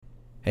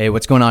Hey,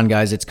 what's going on,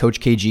 guys? It's Coach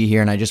KG here,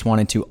 and I just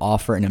wanted to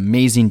offer an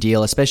amazing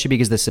deal, especially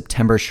because the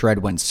September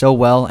shred went so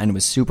well and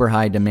was super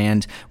high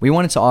demand. We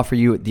wanted to offer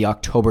you the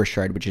October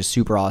shred, which is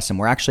super awesome.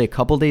 We're actually a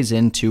couple days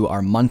into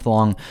our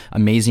month-long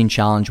amazing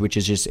challenge, which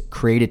is just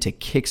created to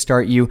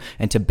kickstart you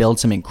and to build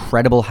some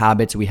incredible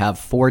habits. We have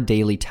 4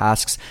 daily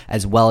tasks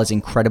as well as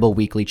incredible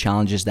weekly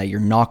challenges that you're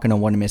not going to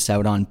want to miss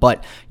out on,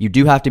 but you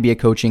do have to be a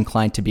coaching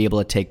client to be able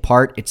to take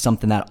part. It's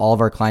something that all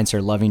of our clients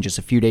are loving just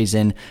a few days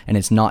in, and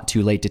it's not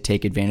too late to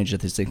take advantage of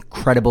this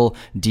incredible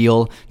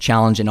deal,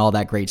 challenge, and all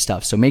that great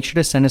stuff. So make sure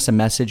to send us a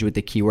message with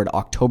the keyword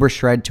October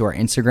Shred to our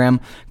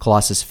Instagram,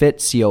 Colossus Fit,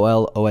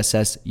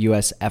 COLOSSUSFIT,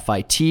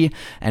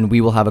 and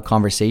we will have a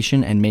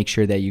conversation and make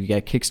sure that you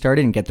get kickstarted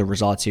and get the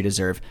results you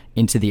deserve.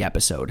 Into the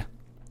episode.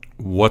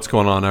 What's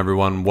going on,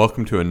 everyone?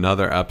 Welcome to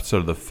another episode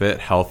of the Fit,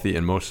 Healthy,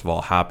 and most of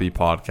all, Happy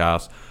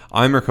podcast.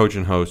 I'm your coach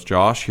and host,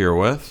 Josh, here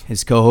with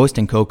his co-host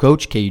and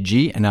co-coach,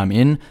 KG, and I'm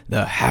in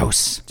the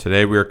house.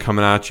 Today we are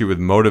coming at you with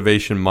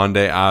Motivation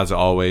Monday, as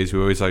always. We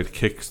always like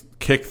to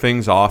kick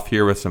things off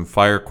here with some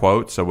fire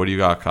quotes. So what do you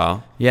got,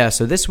 Kyle? Yeah,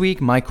 so this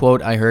week, my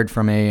quote I heard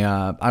from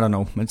I don't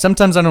know,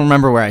 sometimes I don't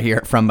remember where I hear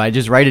it from, but I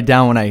just write it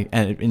down when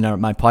in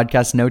my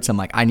podcast notes. I'm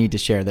like, I need to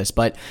share this.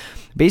 But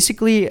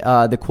basically,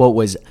 the quote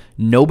was,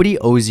 nobody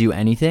owes you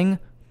anything,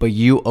 but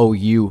you owe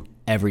you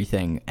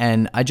everything.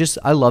 And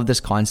I love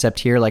this concept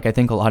here. Like, I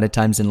think a lot of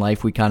times in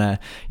life we kind of,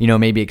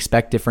 maybe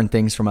expect different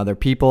things from other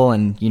people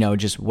and,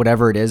 just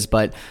whatever it is.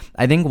 But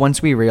I think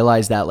once we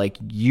realize that, like,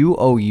 you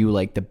owe you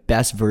like the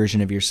best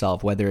version of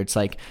yourself, whether it's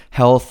like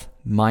health,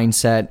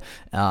 mindset,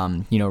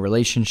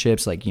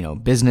 relationships, like,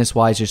 business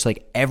wise, just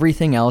like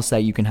everything else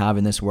that you can have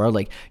in this world,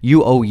 like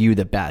you owe you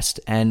the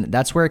best. And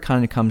that's where it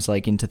kind of comes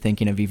like into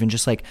thinking of even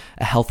just like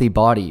a healthy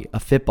body,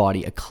 a fit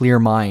body, a clear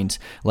mind,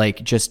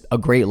 like just a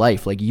great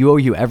life. Like you owe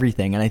you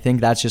everything. And I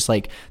think that's just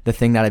like the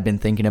thing that I've been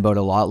thinking about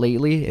a lot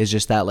lately is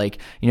just that, like,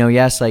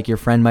 yes, like your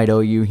friend might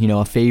owe you,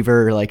 a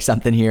favor or like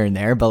something here and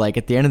there. But like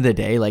at the end of the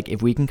day, like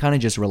if we can kind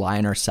of just rely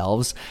on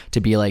ourselves to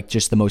be like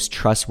just the most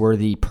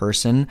trustworthy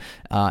person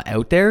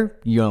out there,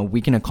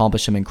 we can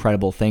accomplish some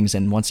incredible things.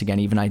 And once again,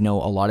 even I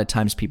know a lot of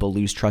times people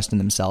lose trust in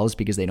themselves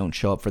because they don't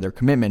show up for their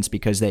commitments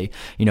because they,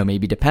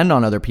 maybe depend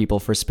on other people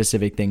for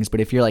specific things. But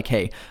if you're like,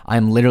 hey,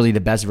 I'm literally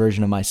the best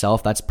version of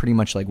myself, that's pretty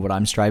much like what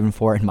I'm striving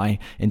for in my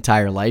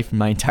entire life,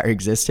 my entire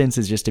existence,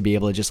 is just to be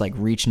able to just like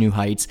reach new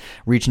heights,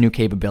 reach new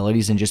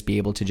capabilities, and just be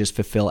able to just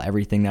fulfill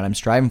everything that I'm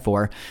striving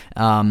for.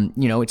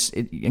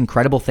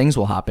 Incredible things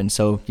will happen.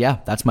 So yeah,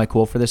 that's my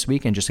quote for this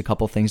week, and just a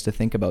couple things to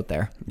think about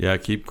there. Yeah,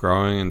 keep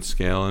growing and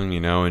scaling,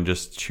 and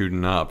just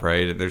shooting up,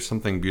 right? There's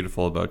something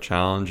beautiful about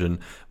challenge, and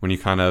when you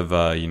kind of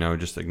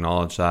just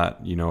acknowledge that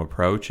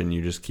approach and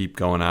you just keep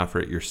going after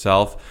it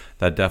yourself,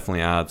 that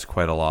definitely adds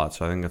quite a lot.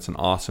 So I think that's an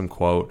awesome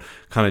quote.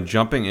 Kind of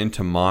jumping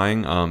into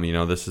mine,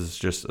 this is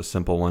just a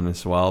simple one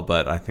as well,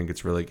 but I think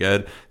it's really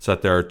good. So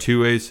that there are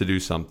 2 ways to do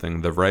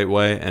something: the right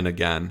way and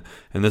again.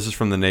 And this is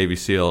from the Navy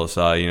SEALs,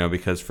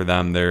 because for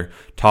them, they're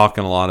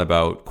talking a lot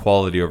about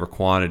quality over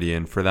quantity,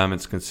 and for them,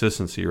 it's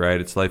consistency, right?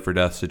 It's life or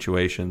death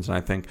situations. And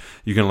I think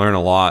you can learn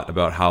a lot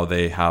about how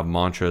they have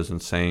mantras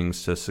and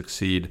sayings to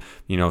succeed,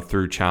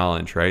 through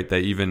challenge, right? They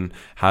even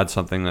had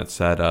something that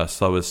said,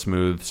 slow is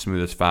smooth,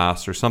 smooth is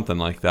fast, or something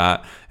like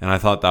that. And I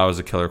thought that was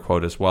a killer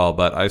quote as well.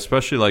 But I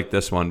especially like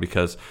this one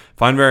because I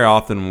find very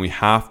often when we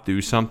have to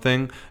do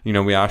something,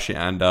 we actually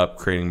end up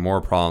creating more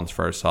problems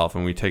for ourselves,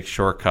 and we take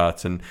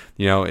shortcuts. And,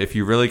 if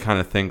you really kind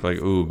of think like,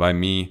 ooh, by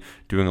me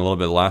doing a little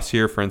bit less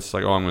here, for instance,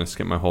 like, oh, I'm going to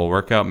skip my whole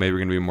workout, maybe we're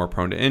going to be more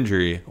prone to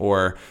injury.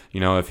 Or,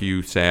 if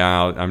you say,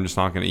 I'm just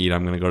not going to eat,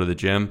 I'm going to go to the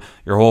gym,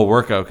 your whole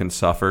workout can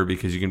suffer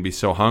because you can be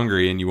so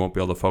hungry and you won't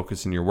be able to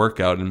focus in your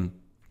workout. And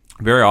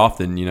very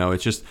often,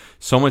 it's just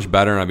so much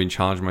better, and I've been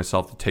challenging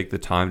myself to take the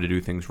time to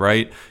do things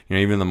right.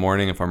 Even in the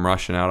morning, if I'm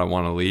rushing out, I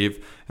want to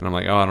leave, and I'm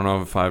like, oh, I don't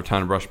know if I have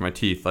time to brush my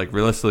teeth. Like,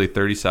 realistically,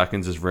 30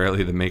 seconds is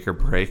rarely the make or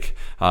break,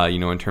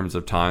 in terms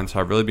of time. So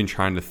I've really been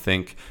trying to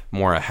think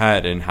more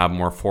ahead and have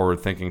more forward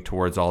thinking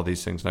towards all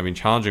these things. And I've been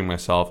challenging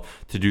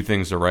myself to do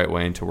things the right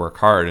way and to work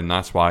hard. And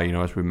that's why,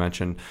 as we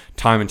mentioned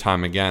time and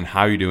time again,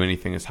 how you do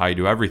anything is how you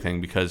do everything,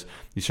 because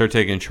you start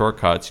taking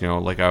shortcuts,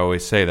 like I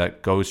always say,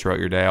 that goes throughout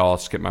your day. I'll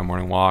skip my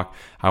morning walk.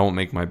 I won't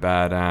make my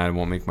bed. I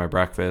won't make my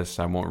breakfast.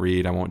 I won't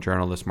read. I won't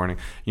journal this morning.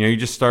 You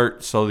just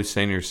start slowly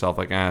saying to yourself,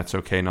 like, it's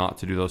okay not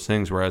to do those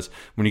things. Whereas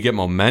when you get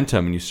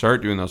momentum and you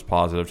start doing those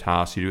positive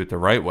tasks, you do it the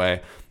right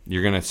way,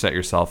 you're going to set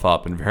yourself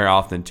up. And very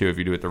often, too, if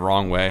you do it the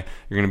wrong way,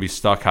 you're going to be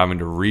stuck having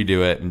to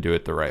redo it and do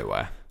it the right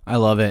way. I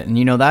love it. And,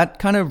 that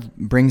kind of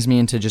brings me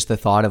into just the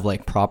thought of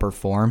like proper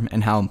form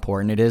and how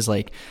important it is.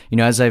 Like,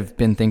 as I've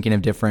been thinking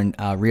of different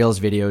Reels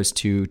videos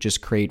to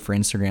just create for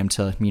Instagram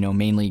to,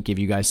 mainly give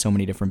you guys so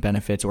many different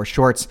benefits, or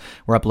shorts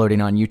we're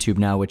uploading on YouTube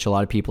now, which a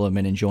lot of people have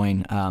been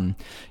enjoying.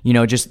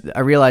 I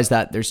realized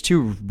that there's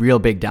 2 real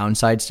big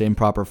downsides to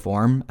improper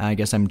form. I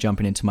guess I'm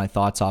jumping into my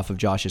thoughts off of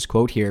Josh's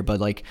quote here,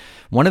 but like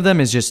one of them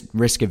is just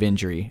risk of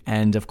injury.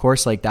 And of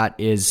course, like that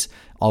is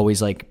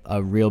always like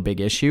a real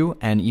big issue.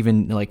 And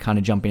even like kind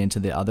of jumping into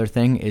the other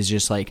thing is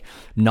just like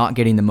not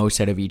getting the most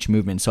out of each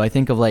movement. So I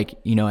think of like,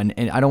 you know, and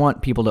I don't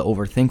want people to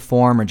overthink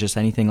form or just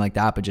anything like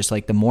that, but just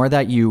like the more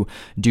that you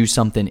do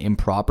something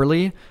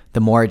improperly, the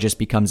more it just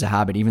becomes a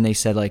habit. Even they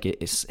said like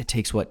it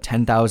takes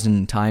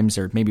 10,000 times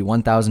or maybe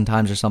 1,000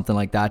 times or something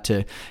like that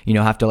to, you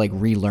know, have to like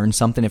relearn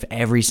something. If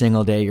every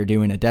single day you're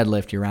doing a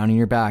deadlift, you're rounding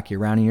your back, you're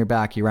rounding your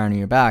back, you're rounding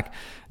your back,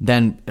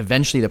 then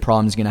eventually the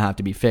problem is going to have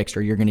to be fixed,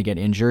 or you're going to get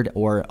injured.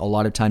 Or a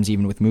lot of times,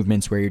 even with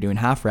movements where you're doing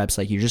half reps,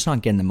 like you're just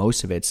not getting the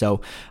most of it.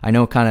 So I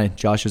know kind of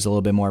Josh was a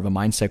little bit more of a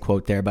mindset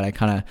quote there, but I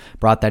kind of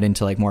brought that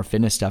into like more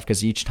fitness stuff,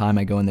 because each time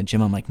I go in the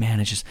gym, I'm like, man,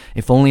 it's just,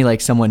 if only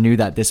like someone knew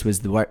that this was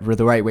the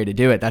right way to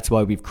do it. That's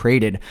why we've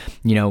created,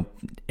 you know,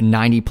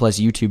 90 plus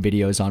YouTube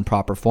videos on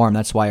proper form.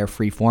 That's why our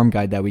free form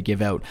guide that we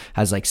give out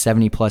has like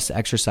 70 plus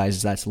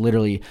exercises. That's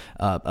literally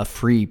a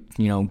free,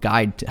 you know,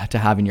 guide to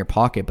have in your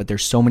pocket. But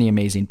there's so many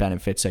amazing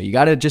benefits. So you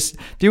got to just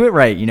do it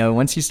right. You know,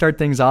 once you start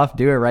things off,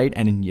 do it right,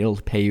 and it'll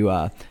pay you,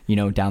 you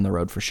know, down the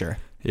road for sure.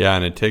 Yeah,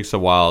 and it takes a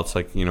while. It's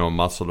like, you know, a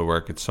muscle to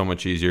work. It's so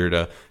much easier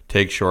to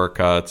take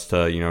shortcuts,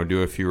 to, you know,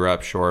 do a few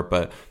reps short.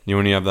 But, you know,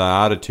 when you have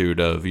that attitude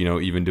of, you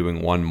know, even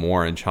doing one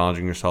more and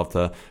challenging yourself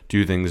to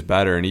do things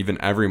better. And even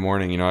every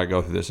morning, you know, I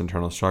go through this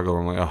internal struggle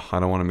where I'm like, oh,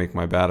 I don't want to make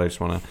my bed. I just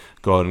want to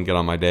go out and get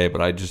on my day.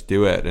 But I just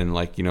do it. And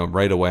like, you know,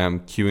 right away, I'm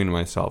cueing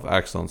myself,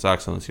 excellence,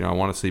 excellence. You know, I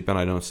want to sleep in,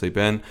 I don't sleep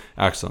in,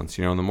 excellence.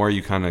 You know, and the more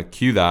you kind of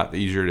cue that, the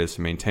easier it is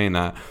to maintain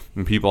that.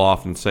 And people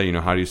often say, you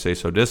know, how do you stay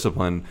so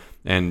disciplined?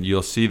 And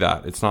you'll see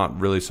that it's not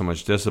really so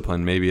much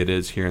discipline. Maybe it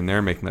is here and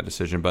there making that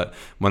decision. But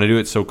when I do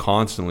it so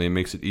constantly, it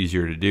makes it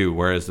easier to do.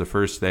 Whereas the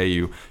first day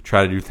you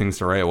try to do things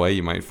the right way,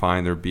 you might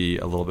find there'd be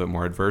a little bit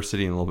more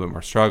adversity and a little bit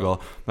more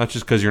struggle. That's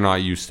just because you're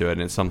not used to it,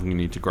 and it's something you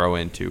need to grow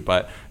into.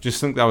 But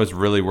just think that was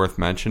really worth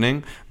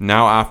mentioning.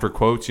 Now, after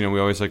quotes, you know, we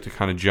always like to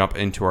kind of jump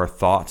into our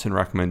thoughts and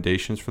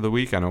recommendations for the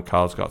week. I know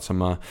Kyle's got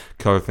some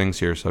killer things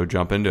here, so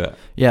jump into it.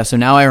 Yeah, so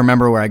now I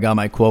remember where I got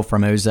my quote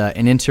from. It was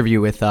an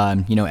interview with,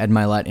 you know, Ed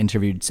Milet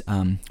interviewed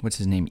what's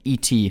his name?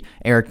 E.T.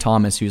 Eric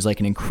Thomas, who's like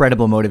an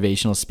incredible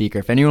motivational speaker.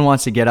 If anyone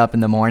wants to get up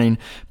in the morning,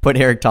 put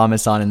Eric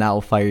Thomas on and that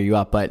will fire you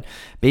up. But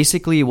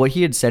basically what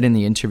he had said in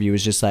the interview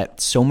is just that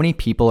so many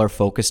people are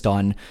focused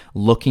on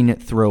looking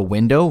through a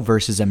window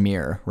versus a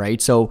mirror,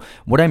 right? So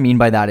what I mean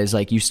by that is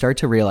like you start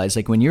to realize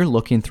like when you're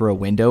looking through a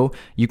window,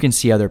 you can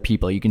see other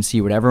people. You can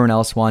see what everyone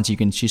else wants. You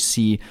can just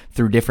see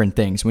through different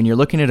things. When you're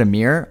looking at a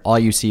mirror, all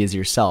you see is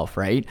yourself,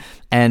 right?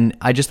 And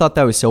I just thought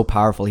that was so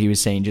powerful. He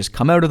was saying, just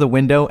come out of the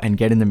window and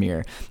get in the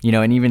mirror, you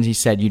know. And even he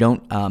said, you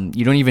don't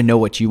even know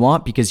what you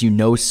want because you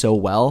know so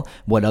well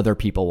what other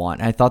people want.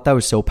 And I thought that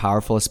was so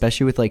powerful,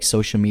 especially with like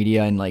social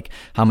media and like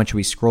how much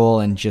we scroll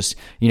and just,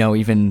 you know,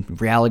 even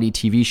reality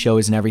TV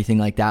shows and everything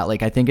like that.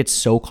 Like I think it's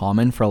so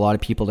common for a lot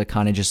of people to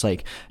kind of just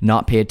like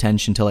not pay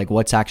attention to like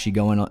what's actually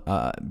going,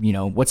 you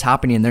know, what's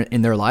happening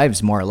in their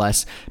lives more or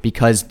less,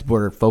 because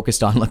we're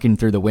focused on looking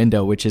through the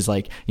window, which is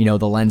like, you know,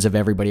 the lens of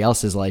everybody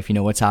else's life. You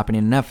know, what's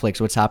happening in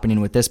Netflix, what's happening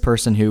with this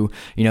person who,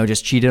 you know,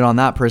 just cheated on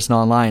that person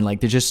online. Like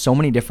there's just so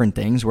many different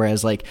things.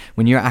 Whereas like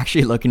when you're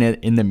actually looking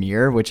at in the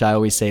mirror, which I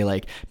always say,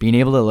 like being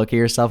able to look at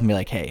yourself and be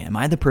like, hey, am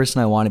I the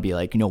person I want to be?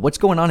 Like, you know, what's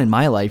going on in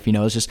my life? You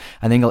know, it's just,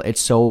 I think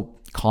it's so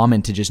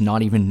common to just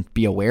not even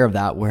be aware of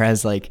that.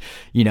 Whereas like,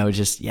 you know,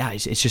 just, yeah,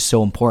 it's just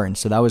so important.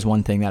 So that was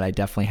one thing that I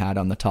definitely had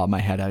on the top of my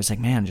head. I was like,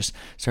 man, just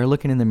start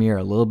looking in the mirror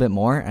a little bit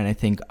more. And I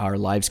think our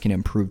lives can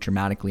improve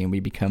dramatically and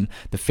we become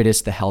the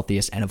fittest, the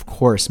healthiest, and of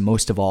course,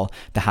 most of all,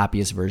 the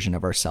happiest version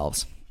of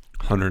ourselves.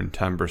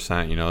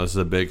 110%. You know, this is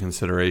a big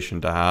consideration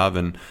to have.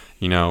 And,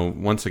 you know,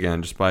 once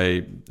again, just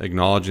by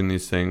acknowledging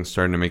these things,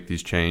 starting to make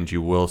these change,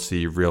 you will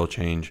see real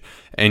change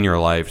in your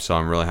life. So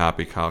I'm really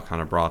happy Kyle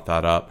kind of brought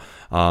that up.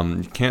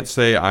 Can't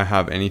say I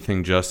have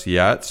anything just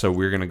yet. So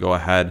we're going to go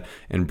ahead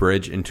and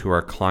bridge into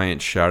our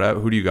client shout out.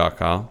 Who do you got,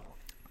 Kyle?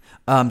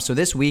 So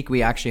this week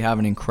we actually have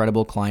an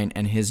incredible client,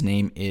 and his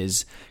name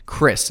is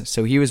Chris.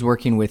 So he was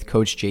working with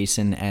Coach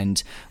Jason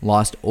and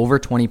lost over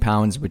 20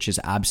 pounds, which is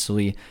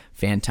absolutely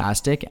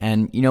fantastic.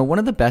 And, you know, one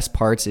of the best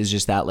parts is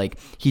just that, like,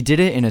 he did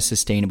it in a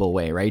sustainable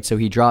way, right? So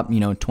he dropped, you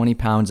know, 20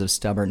 pounds of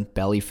stubborn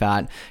belly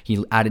fat.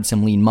 He added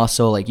some lean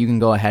muscle. Like, you can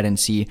go ahead and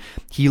see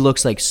he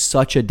looks like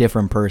such a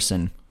different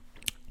person.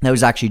 That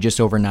was actually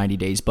just over 90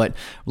 days. But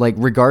like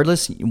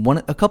regardless,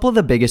 a couple of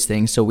the biggest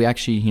things. So we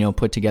actually, you know,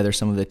 put together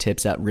some of the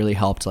tips that really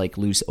helped like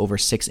lose over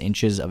 6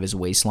 inches of his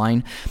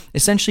waistline.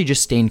 Essentially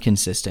just staying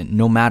consistent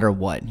no matter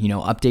what, you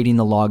know, updating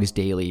the logs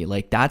daily.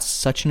 Like that's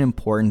such an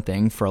important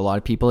thing for a lot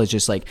of people. It's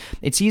just like,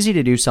 it's easy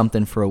to do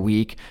something for a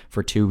week,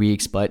 for 2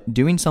 weeks, but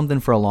doing something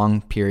for a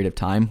long period of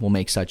time will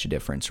make such a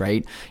difference,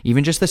 right?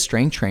 Even just the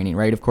strength training,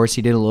 right? Of course,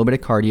 he did a little bit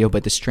of cardio,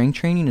 but the strength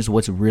training is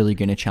what's really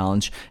going to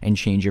challenge and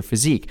change your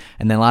physique.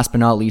 And then last but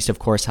not least, of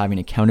course, having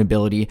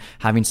accountability,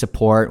 having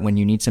support when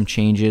you need some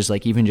changes,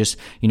 like even just,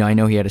 I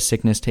know he had a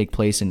sickness take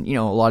place, and,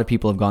 a lot of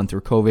people have gone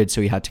through COVID,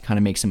 so he had to kind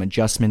of make some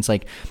adjustments.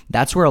 Like,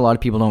 that's where a lot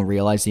of people don't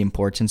realize the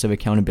importance of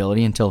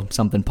accountability until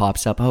something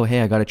pops up. Oh,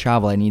 hey, I got to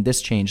travel. I need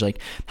this change. Like,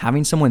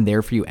 having someone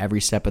there for you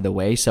every step of the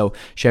way. So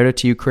shout out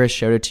to you, Chris.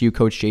 Shout out to you,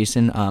 Coach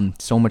Jason.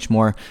 So much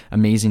more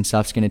amazing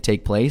stuff's going to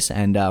take place,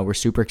 and we're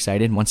super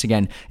excited. Once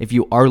again, if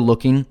you are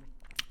looking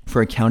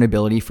for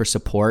accountability, for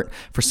support,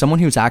 for someone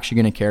who's actually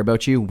going to care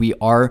about you, we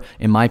are,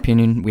 in my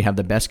opinion, we have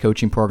the best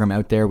coaching program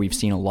out there. We've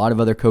seen a lot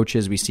of other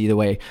coaches. We see the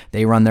way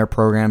they run their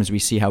programs. We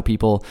see how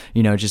people,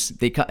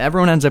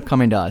 everyone ends up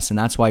coming to us, and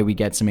that's why we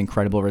get some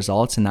incredible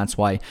results, and that's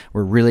why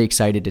we're really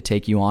excited to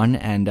take you on,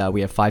 and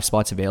we have 5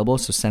 spots available,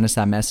 so send us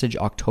that message,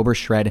 October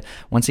Shred.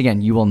 Once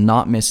again, you will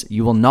not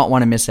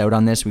want to miss out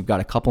on this. We've got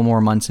a couple more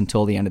months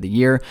until the end of the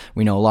year.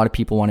 We know a lot of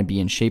people want to be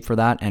in shape for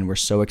that, and we're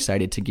so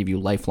excited to give you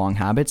lifelong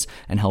habits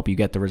and help you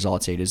get the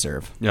results they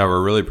deserve. Yeah,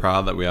 we're really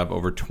proud that we have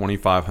over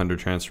 2,500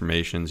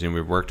 transformations, and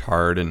we've worked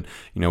hard, and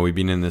we've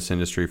been in this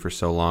industry for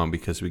so long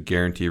because we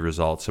guarantee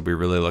results. So we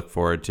really look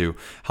forward to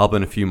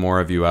helping a few more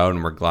of you out,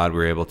 and we're glad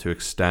we're able to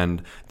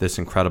extend this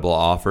incredible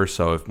offer.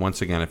 So if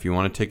you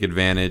want to take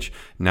advantage,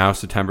 now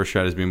September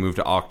Shred has been moved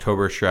to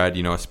October Shred.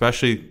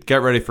 Especially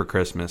get ready for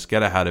Christmas,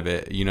 get ahead of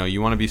it. You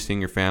want to be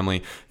seeing your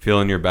family,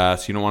 feeling your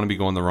best. You don't want to be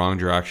going the wrong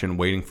direction,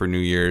 waiting for New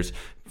Year's,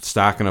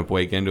 stacking up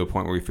weight, getting to a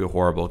point where you feel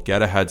horrible.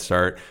 Get a head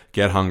start,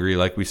 get hungry,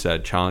 like we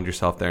said, challenge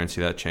yourself there and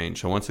see that change.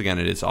 So once again,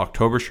 it is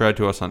October Shred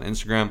to us on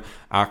Instagram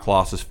at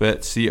Colossus Fit,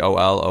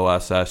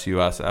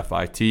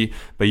 COLOSSUSFIT.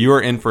 But you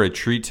are in for a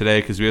treat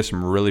today because we have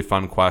some really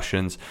fun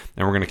questions,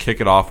 and we're going to kick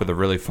it off with a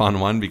really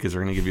fun one because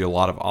we're going to give you a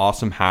lot of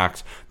awesome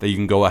hacks that you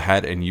can go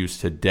ahead and use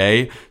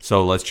today.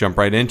 So let's jump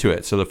right into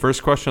it. So the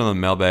first question on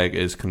the mailbag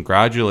is,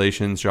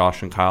 congratulations,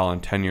 Josh and Kyle, on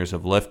 10 years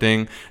of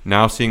lifting.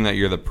 Now seeing that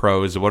you're the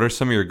pros, what are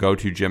some of your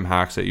go-to gym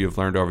hacks that you've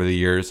learned over the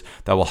years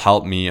that will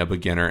help me, a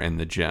beginner, in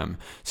the gym?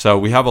 So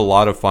we have a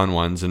lot of fun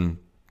ones, and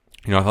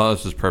I thought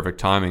this was perfect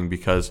timing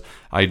because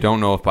I don't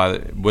know if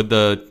would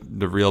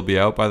the reel be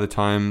out by the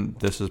time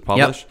this is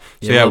published?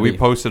 Yep. So we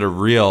posted a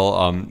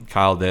reel,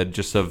 Kyle did,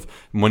 just of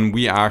when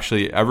we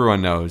actually,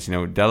 everyone knows,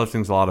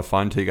 deadlifting's a lot of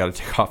fun till you got to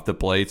take off the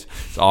plates.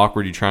 It's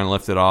awkward. You try and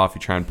lift it off,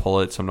 you try and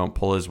pull it. Some don't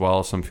pull as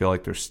well. Some feel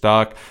like they're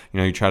stuck.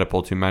 You try to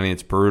pull too many.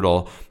 It's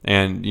brutal.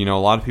 And, a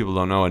lot of people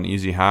don't know an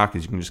easy hack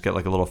is you can just get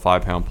like a little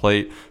 5-pound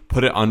plate,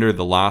 put it under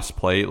the last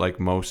plate, like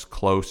most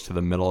close to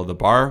the middle of the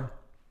bar,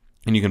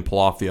 and you can pull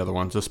off the other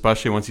ones,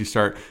 especially once you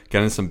start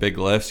getting some big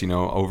lifts,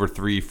 over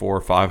 300,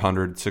 400,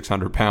 500,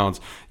 600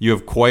 pounds. You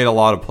have quite a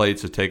lot of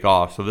plates to take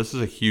off. So this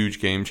is a huge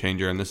game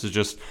changer, and this is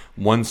just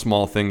one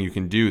small thing you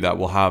can do that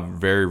will have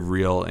very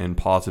real and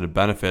positive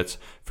benefits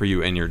for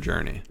you in your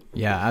journey.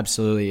 Yeah,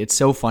 absolutely. It's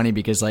so funny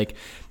because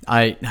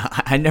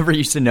I never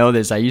used to know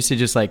this. I used to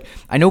just I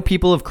know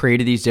people have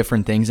created these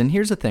different things, and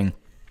here's the thing.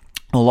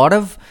 A lot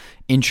of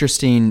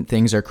interesting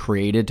things are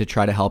created to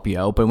try to help you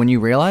out, but when you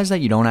realize that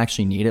you don't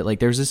actually need it,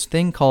 there's this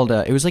thing called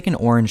it was like an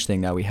orange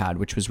thing that we had,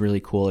 which was really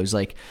cool.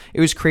 It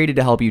was created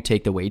to help you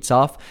take the weights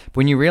off. But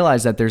when you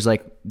realize that there's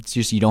it's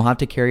just, you don't have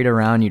to carry it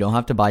around, you don't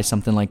have to buy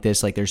something like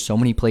this. There's so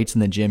many plates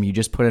in the gym, you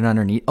just put it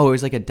underneath. Oh, it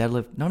was like a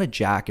deadlift, not a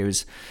jack. I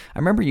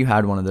remember you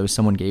had one of those,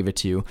 someone gave it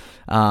to you.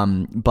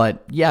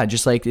 But yeah,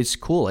 just it's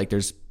cool.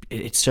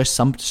 It's just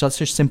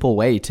such a simple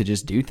way to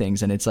just do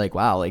things. And it's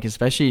wow,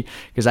 especially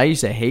because I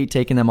used to hate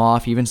taking them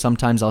off. Even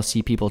sometimes I'll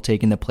see people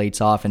taking the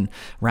plates off and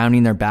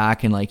rounding their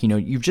back, and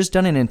you've just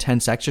done an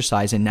intense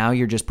exercise, and now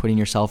you're just putting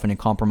yourself in a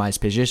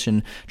compromised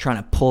position, trying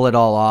to pull it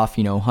all off,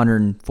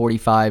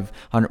 145,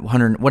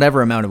 100,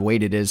 whatever amount of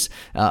weight it is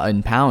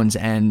in pounds.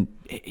 And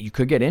you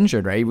could get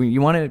injured, right?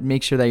 You want to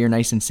make sure that you're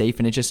nice and safe,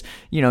 and it just,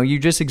 you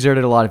just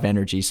exerted a lot of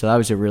energy. So that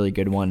was a really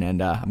good one.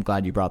 And I'm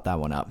glad you brought that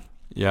one up.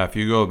 Yeah, if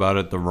you go about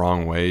it the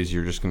wrong ways,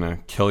 you're just going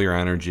to kill your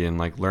energy. And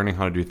learning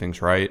how to do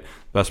things right, the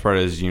best part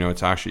is,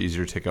 it's actually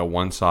easier to take out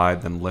one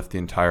side than lift the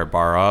entire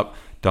bar up,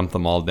 dump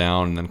them all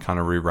down, and then kind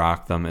of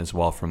re-rack them as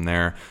well from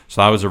there.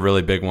 So that was a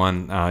really big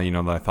one,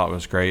 that I thought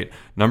was great.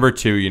 Number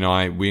 2,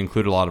 we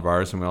include a lot of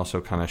ours, and we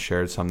also kind of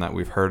shared some that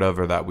we've heard of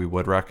or that we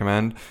would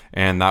recommend,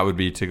 and that would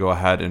be to go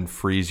ahead and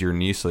freeze your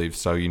knee sleeves.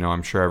 So,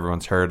 I'm sure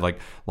everyone's heard, a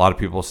lot of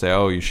people say,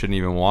 oh, you shouldn't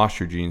even wash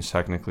your jeans.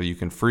 Technically, you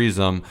can freeze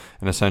them,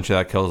 and essentially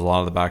that kills a lot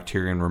of the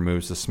bacteria and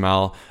removes the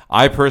smell.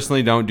 I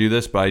personally don't do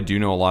this, but I do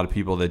know a lot of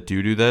people that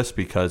do this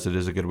because it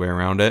is a good way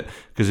around it.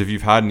 Because if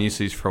you've had knee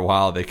sleeves for a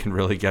while, they can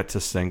really get to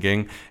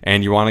stinking,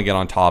 and you want to get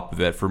on top of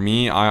it. For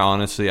me, I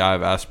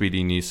have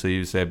SBD knee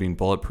sleeves. They have been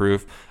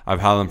bulletproof. I've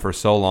had them for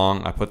so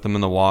long. I put them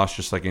in the wash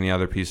just like any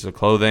other piece of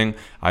clothing.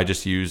 I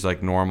just use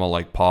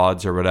normal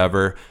pods or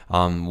whatever,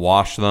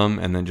 wash them,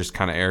 and then just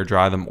kind of air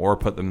dry them or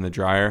put them in the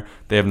dryer.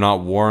 They have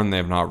not worn, they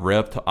have not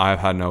ripped. I've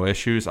had no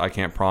issues. I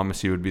can't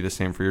promise you it would be the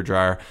same for your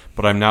dryer,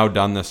 but I've now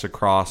done this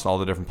across all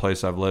the different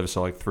places I've lived,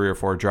 so 3 or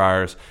 4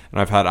 dryers,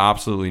 and I've had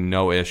absolutely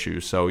no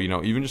issues. So,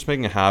 even just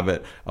making a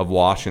habit of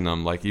washing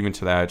them, even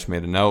today I just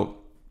made a note.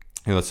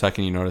 the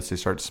second you notice they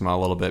start to smell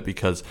a little bit,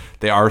 because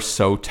they are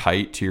so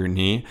tight to your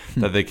knee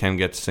that they can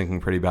get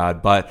sinking pretty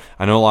bad. But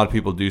I know a lot of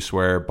people do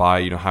swear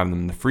by, having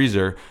them in the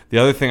freezer. The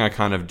other thing I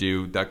kind of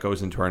do that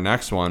goes into our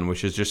next one,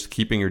 which is just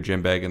keeping your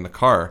gym bag in the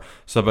car.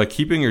 So by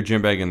keeping your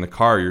gym bag in the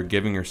car, you're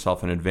giving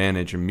yourself an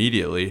advantage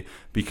immediately,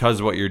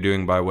 because what you're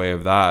doing by way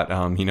of that,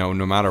 no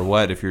matter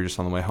what, if you're just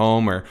on the way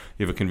home or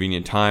you have a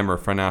convenient time or a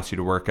friend asks you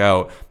to work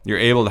out, you're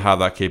able to have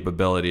that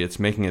capability. It's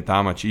making it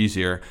that much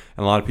easier.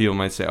 And a lot of people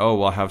might say, oh,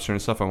 well, I have certain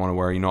stuff I want to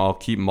wear. I'll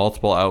keep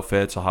multiple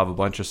outfits. I'll have a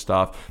bunch of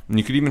stuff. And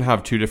you could even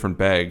have 2 different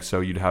bags. So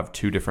you'd have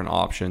 2 different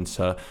options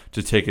to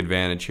take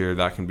advantage here.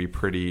 That can be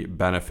pretty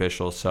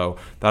beneficial. So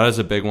that is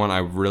a big one I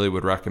really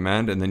would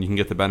recommend. And then you can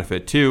get the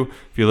benefit too,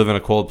 if you live in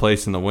a cold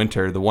place in the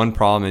winter. The one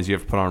problem is you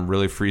have to put on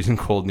really freezing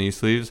cold knee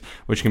sleeves,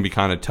 which can be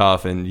kind of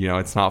tough. And,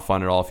 it's not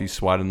fun at all if you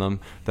sweat in them,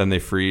 then they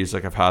freeze.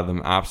 Like I've had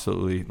them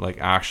absolutely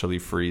actually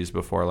freeze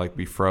before,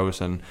 be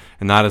frozen.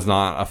 And that is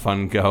not a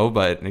fun go,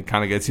 but it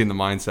kind of gets you in the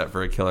mindset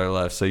for a killer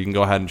lift. So you can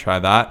go ahead and try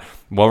that.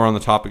 While we're on the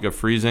topic of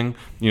freezing,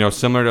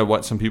 similar to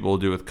what some people will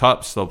do with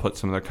cups, they'll put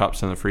some of their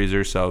cups in the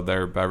freezer so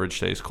their beverage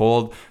stays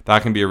cold.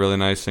 That can be a really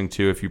nice thing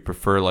too if you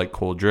prefer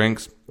cold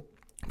drinks.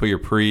 Put your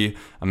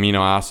amino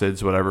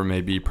acids, whatever it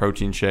may be,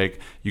 protein shake.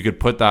 You could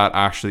put that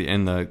actually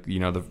in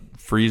the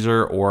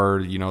freezer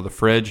or the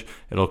fridge.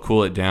 It'll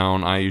cool it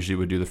down. I usually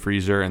would do the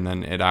freezer, and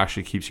then it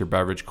actually keeps your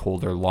beverage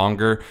colder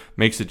longer,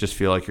 makes it just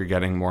feel like you're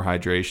getting more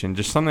hydration.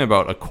 Just something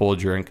about a cold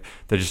drink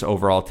that just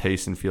overall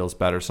tastes and feels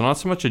better. So not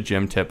so much a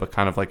gym tip, but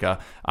kind of like a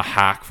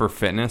hack for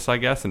fitness, I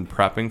guess, and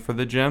prepping for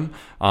the gym.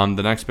 The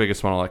next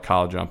biggest one I'll let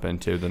Kyle jump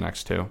into, the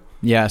next 2.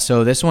 Yeah,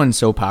 so this one's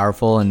so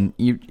powerful, and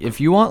if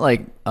you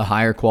want a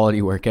higher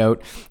quality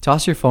workout,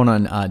 toss your phone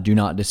on do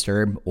not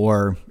disturb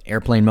or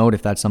airplane mode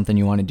if that's something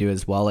you want to do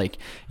as well.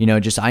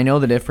 I know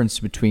the difference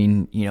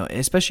between,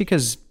 especially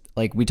because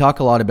we talk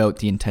a lot about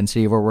the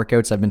intensity of our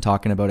workouts. I've been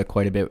talking about it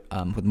quite a bit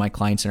with my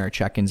clients in our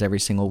check-ins every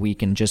single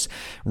week, and just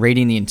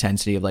rating the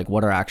intensity of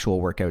what our actual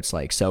workouts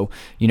like. So,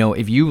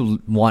 if you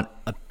want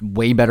a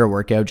way better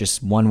workout,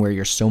 just one where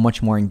you're so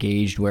much more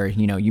engaged, where,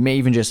 you may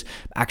even just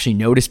actually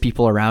notice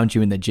people around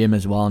you in the gym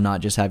as well, and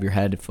not just have your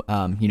head,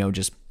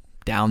 just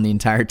down the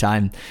entire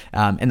time.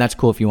 And that's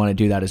cool if you want to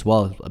do that as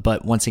well.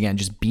 But once again,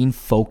 just being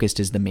focused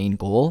is the main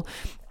goal.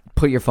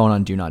 Put your phone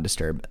on do not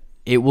disturb.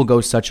 It will go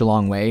such a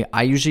long way.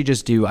 I usually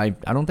just do, I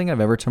don't think I've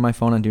ever turned my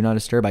phone on do not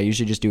disturb. I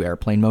usually just do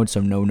airplane mode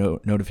so no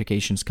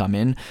notifications come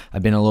in.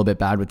 I've been a little bit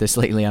bad with this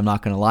lately, I'm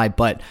not going to lie.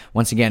 But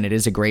once again, it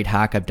is a great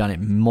hack. I've done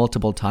it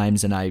multiple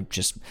times, and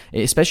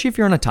especially if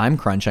you're on a time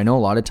crunch, I know a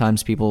lot of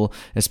times people,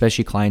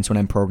 especially clients when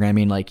I'm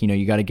programming,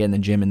 you got to get in the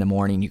gym in the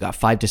morning. You got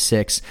 5 to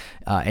 6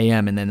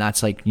 a.m. and then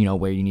that's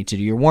where you need to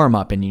do your warm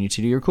up and you need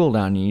to do your cool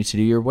down. You need to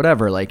do your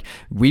whatever.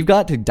 We've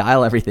got to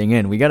dial everything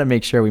in. We got to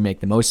make sure we make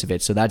the most of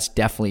it. So that's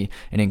definitely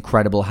an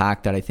incredible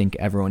hack that I think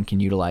everyone can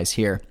utilize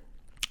here.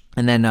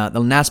 And then the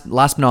last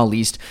but not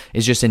least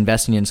is just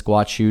investing in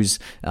squat shoes,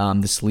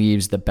 the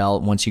sleeves, the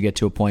belt. Once you get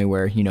to a point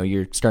where,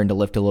 you're starting to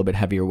lift a little bit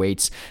heavier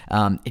weights,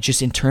 it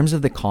just, in terms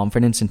of the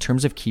confidence, in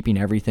terms of keeping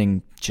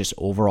everything just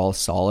overall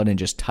solid and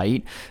just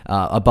tight,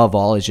 above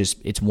all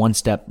it's one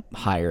step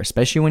higher,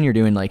 especially when you're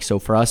doing so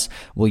for us,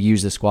 we'll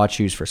use the squat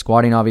shoes for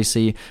squatting,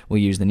 obviously we'll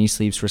use the knee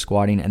sleeves for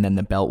squatting, and then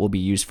the belt will be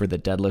used for the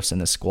deadlifts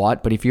and the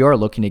squat. But if you are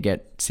looking to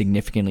get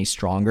significantly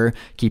stronger,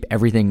 keep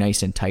everything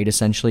nice and tight,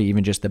 essentially,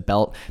 even just the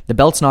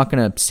belt's not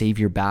going to save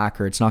your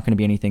back, or it's not going to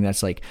be anything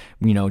that's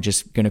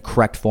just going to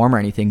correct form or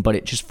anything, but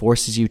it just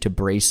forces you to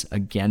brace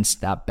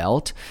against that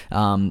belt.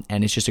 And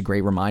it's just a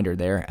great reminder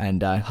there,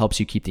 and helps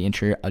you keep the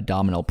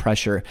intra-abdominal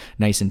pressure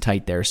nice and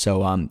tight there.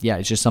 So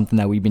it's just something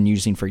that we've been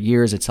using for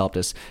years. It's helped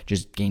us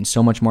just gain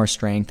so much more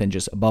strength, and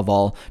just above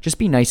all, just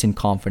be nice and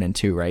confident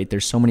too, right?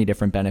 There's so many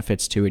different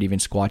benefits to it, even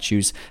squat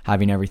shoes,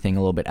 having everything a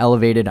little bit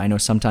elevated. I know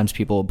sometimes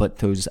people put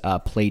those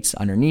plates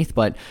underneath,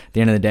 but at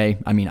the end of the day,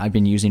 I've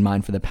been using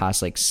mine for the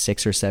past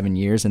 6 or 7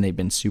 years, and they've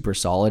been super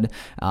solid.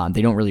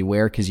 They don't really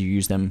wear because you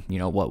use them,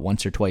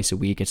 once or twice a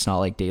week. It's not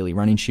like daily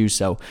running shoes.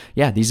 So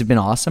yeah, these have been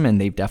awesome,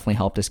 and they've definitely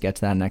helped us get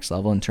to that next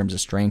level in terms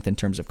of strength, in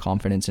terms of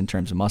confidence, in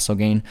terms of muscle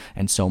gain,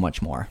 and so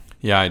much more.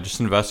 Yeah, just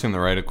investing in the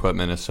right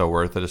equipment is so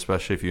worth it,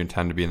 especially if you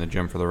intend to be in the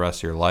gym for the rest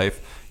of your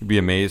life. You'd be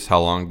amazed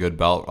how long a good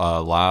belt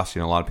lasts.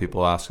 A lot of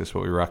people ask us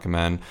what we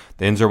recommend.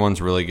 The Inzer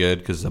one's really good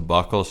because it's a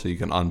buckle, so you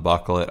can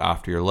unbuckle it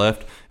after your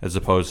lift, as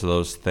opposed to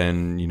those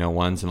thin,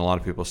 ones. And a lot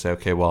of people say,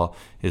 okay, well,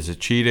 is it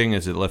cheating?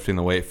 Is it lifting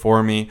the weight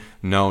for me?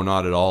 No,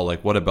 not at all.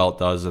 What a belt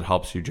does, it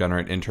helps you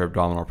generate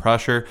intra-abdominal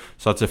pressure.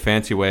 So that's a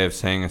fancy way of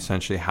saying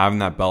essentially having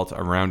that belt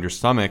around your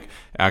stomach.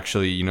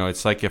 Actually,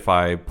 it's like if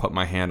I put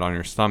my hand on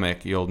your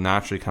stomach, you'll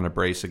naturally kind of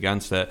brace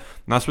against it.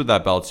 And that's what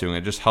that belt's doing.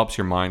 It just helps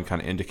your mind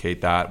kind of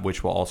indicate that,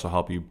 which will also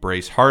help you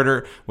brace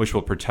harder, which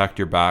will protect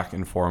your back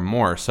and form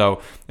more.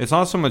 So it's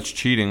not so much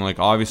cheating.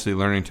 Obviously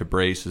learning to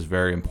brace is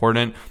very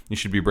important. You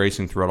should be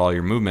bracing throughout all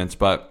your movements,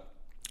 but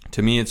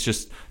to me, it's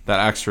just that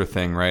extra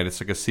thing, right?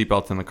 It's like a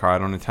seatbelt in the car. I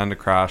don't intend to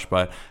crash,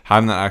 but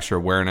having that extra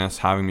awareness,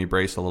 having me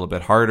brace a little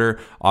bit harder,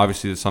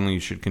 obviously it's something you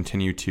should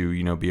continue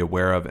to, be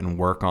aware of and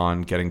work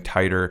on getting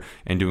tighter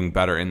and doing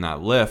better in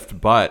that lift.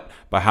 But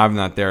by having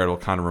that there, it'll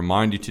kind of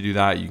remind you to do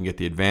that. You can get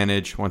the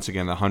advantage. Once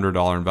again, the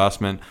 $100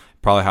 investment,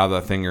 probably have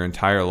that thing your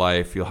entire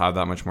life. You'll have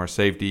that much more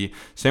safety.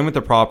 Same with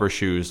the proper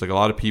shoes. Like a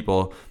lot of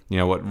people,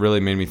 what really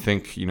made me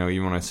think,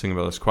 even when I was thinking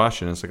about this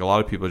question, is like a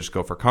lot of people just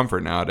go for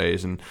comfort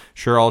nowadays. And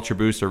sure, Ultra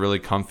Boosts are really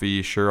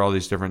comfy. Sure, all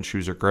these different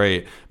shoes are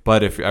great.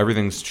 But if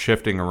everything's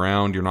shifting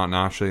around, you're not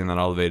naturally in that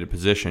elevated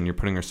position. You're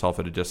putting yourself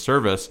at a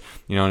disservice.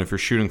 And if you're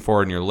shooting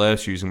forward in your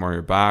lifts, using more of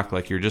your back,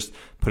 like you're just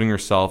putting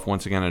yourself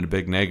once again at a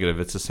big negative.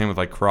 It's the same with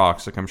like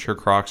Crocs. Like I'm sure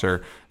Crocs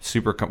are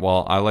super,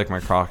 well, I like my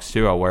Crocs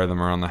too. I'll wear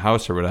them around the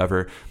house or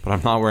whatever, but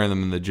I'm not wearing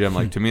them in the gym.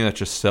 Like to me, that's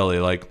just silly.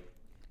 Like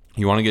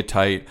you want to get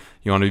tight,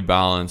 you want to be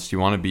balanced, you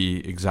want to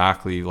be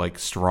exactly like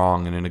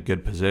strong and in a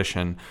good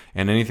position,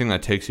 and anything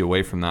that takes you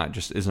away from that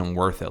just isn't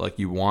worth it. Like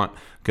you want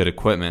good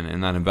equipment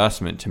and that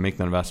investment, to make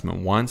that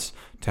investment once,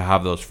 to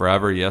have those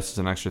forever. Yes, it's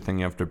an extra thing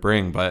you have to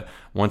bring, but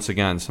once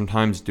again,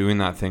 sometimes doing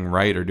that thing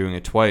right or doing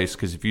it twice,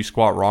 because if you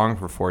squat wrong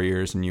for 4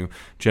 years and you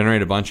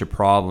generate a bunch of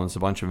problems, a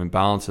bunch of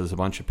imbalances, a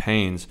bunch of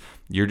pains,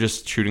 you're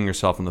just shooting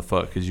yourself in the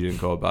foot because you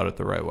didn't go about it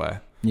the right way.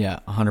 Yeah,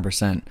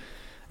 100%.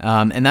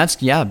 And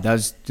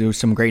those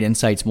some great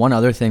insights. One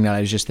other thing that I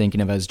was just thinking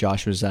of as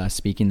Josh was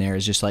speaking there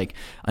is just like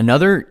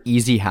another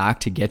easy hack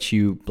to get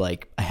you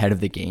like ahead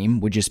of the game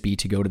would just be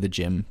to go to the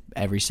gym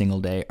every single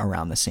day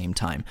around the same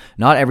time.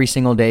 Not every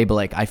single day, but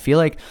like I feel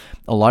like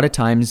a lot of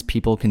times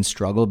people can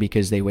struggle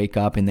because they wake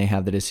up and they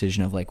have the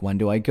decision of like, when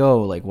do I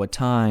go? Like what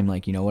time?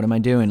 Like, what am I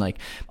doing? Like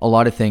a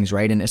lot of things,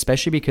 right? And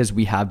especially because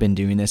we have been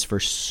doing this for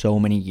so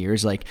many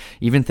years, like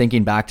even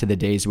thinking back to the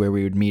days where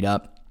we would meet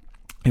up,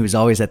 it was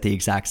always at the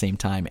exact same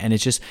time. And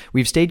it's just,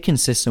 we've stayed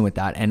consistent with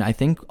that. And I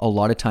think a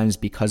lot of times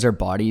because our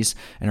bodies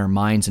and our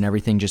minds and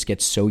everything just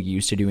get so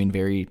used to doing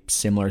very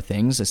similar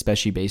things,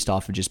 especially based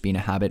off of just being a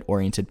habit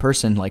oriented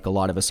person, like a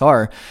lot of us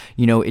are,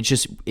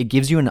 it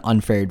gives you an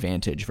unfair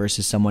advantage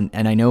versus someone.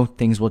 And I know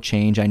things will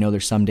change. I know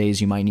there's some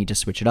days you might need to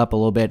switch it up a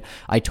little bit.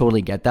 I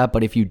totally get that.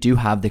 But if you do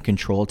have the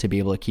control to be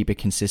able to keep it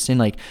consistent,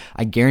 like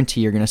I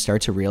guarantee you're going to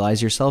start to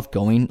realize yourself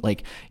going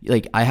like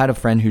I had a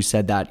friend who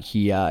said that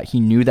he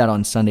knew that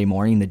on Sunday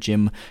morning, the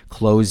gym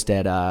closed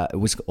at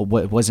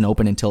wasn't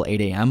open until 8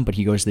 a.m., but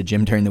he goes to the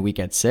gym during the week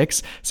at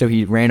 6. So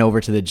he ran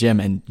over to the gym,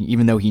 and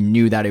even though he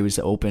knew that it was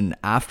open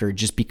after,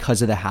 just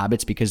because of the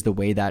habits, because the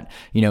way that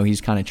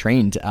he's kind of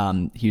trained,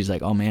 he was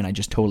like, oh man, I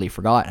just totally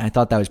forgot. And I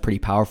thought that was pretty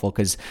powerful,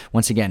 because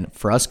once again,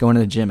 for us going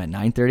to the gym at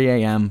 9:30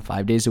 a.m.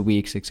 5 days a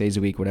week, 6 days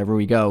a week, whatever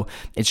we go,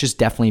 it's just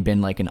definitely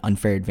been like an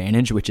unfair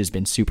advantage, which has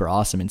been super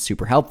awesome and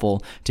super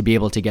helpful to be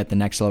able to get the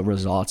next level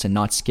results and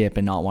not skip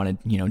and not want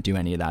to do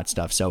any of that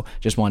stuff. So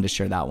just wanted to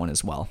share that one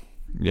as well.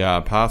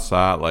 Yeah, past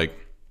that, like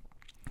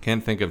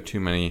can't think of too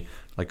many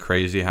like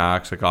crazy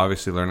hacks. Like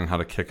obviously learning how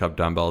to kick up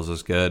dumbbells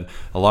is good.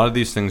 A lot of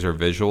these things are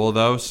visual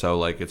though, so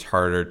like it's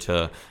harder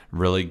to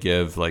really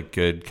give like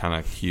good kind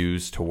of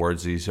cues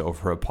towards these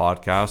over a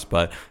podcast.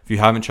 But if you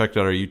haven't checked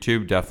out our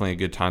YouTube, definitely a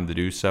good time to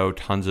do so.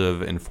 Tons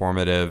of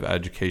informative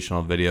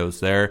educational videos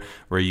there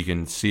where you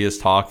can see us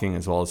talking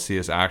as well as see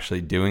us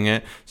actually doing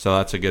it. So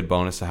that's a good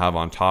bonus to have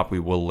on top. We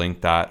will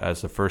link that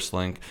as the first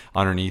link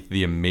underneath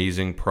the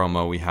amazing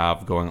promo we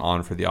have going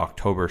on for the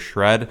October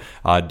shred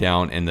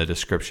down in the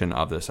description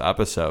of this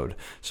episode.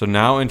 So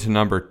now into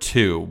number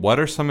 2. What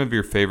are some of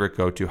your favorite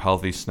go-to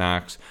healthy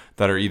snacks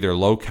that are either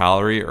low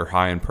calorie or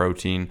high in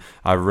protein?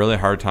 I have a really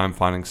hard time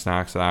finding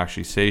snacks that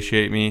actually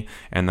satiate me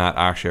and that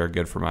actually are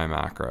good for my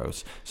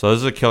macros. So this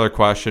is a killer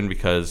question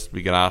because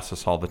we get asked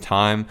this all the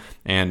time,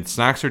 and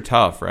snacks are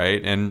tough,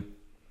 right? And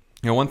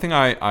one thing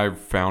I've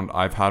found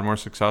I've had more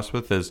success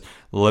with is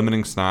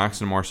limiting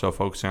snacks and more so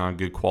focusing on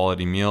good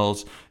quality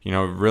meals.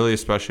 Really,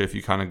 especially if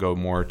you kind of go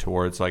more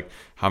towards like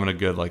having a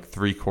good like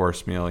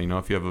 3-course meal.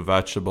 If you have a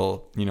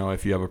vegetable,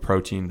 if you have a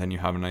protein, then you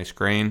have a nice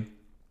grain.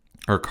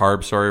 Or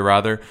carbs,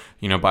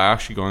 by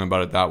actually going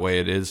about it that way,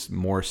 it is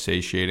more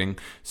satiating.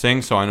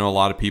 Saying so, I know a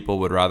lot of people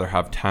would rather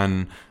have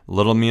 10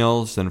 little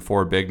meals than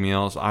 4 big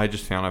meals. I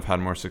just found I've had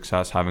more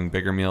success having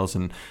bigger meals,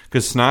 and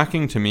because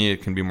snacking to me,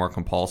 it can be more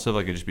compulsive.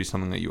 Like it just be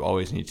something that you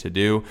always need to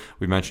do.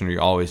 We mentioned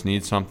you always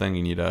need something.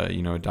 You need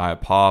a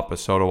diet pop, a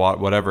soda water,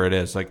 whatever it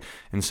is. Like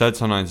instead,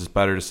 sometimes it's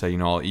better to say,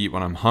 I'll eat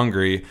when I'm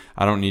hungry.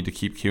 I don't need to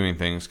keep queuing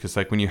things, because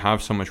like when you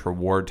have so much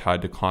reward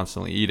tied to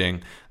constantly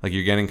eating, like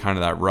you're getting kind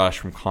of that rush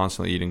from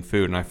constantly eating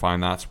food, and I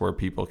find that's where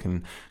people can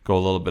go a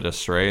little bit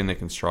astray and they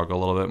can struggle a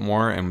little bit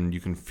more, and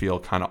you can feel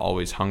kind of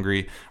always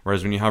hungry.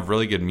 Whereas when you have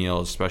really good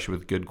meals, especially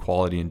with good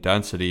quality and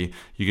density,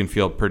 you can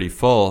feel pretty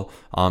full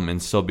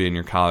and still be in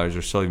your calories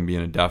or still even be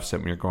in a deficit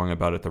when you're going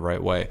about it the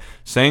right way.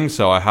 Saying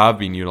so, I have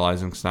been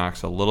utilizing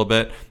snacks a little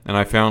bit, and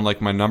I found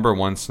like my number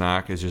one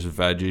snack is just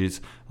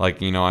veggies.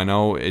 Like, I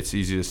know it's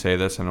easy to say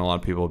this, and a lot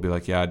of people will be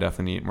like, yeah, I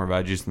definitely eat more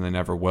veggies, and they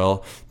never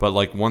will. But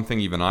like one thing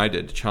even I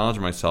did to challenge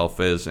myself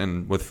is,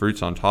 and with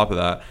fruits on top of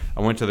that,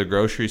 I went to the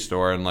grocery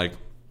store and like,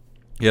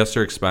 Yes,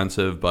 they're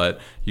expensive, but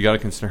you got to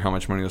consider how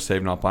much money you'll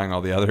save not buying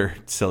all the other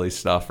silly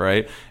stuff,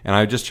 right? And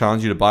I just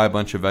challenge you to buy a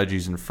bunch of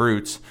veggies and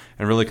fruits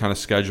and really kind of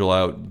schedule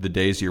out the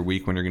days of your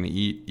week when you're going to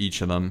eat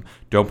each of them.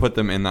 Don't put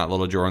them in that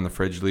little drawer in the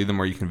fridge. Leave them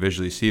where you can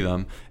visually see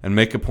them and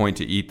make a point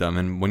to eat them.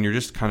 And when you're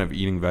just kind of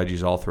eating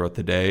veggies all throughout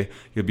the day,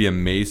 you'll be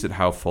amazed at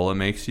how full it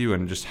makes you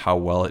and just how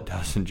well it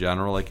does in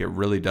general. Like, it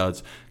really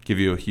does give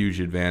you a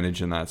huge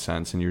advantage in that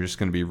sense, and you're just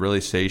going to be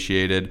really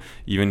satiated.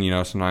 Even,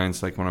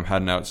 sometimes like when I'm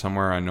heading out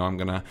somewhere, I know I'm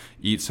going to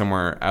eat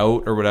somewhere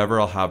out or whatever,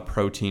 I'll have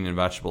protein and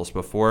vegetables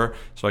before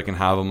so I can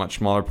have a much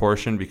smaller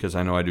portion, because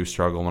I know I do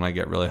struggle when I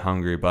get really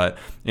hungry. But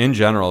in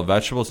general,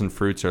 vegetables and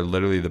fruits are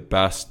literally the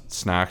best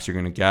snacks you're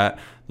going to get.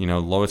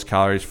 Lowest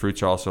calories.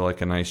 Fruits are also like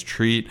a nice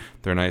treat.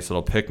 They're a nice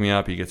little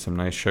pick-me-up. You get some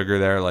nice sugar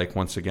there. Like,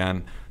 once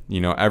again,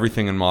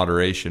 everything in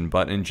moderation,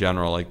 but in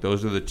general, like,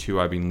 those are the two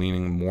I've been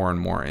leaning more and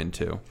more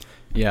into.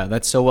 Yeah,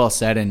 that's so well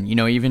said. And,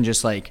 even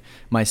just like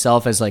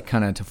myself, as like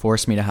kind of to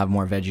force me to have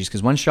more veggies.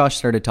 Because once Josh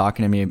started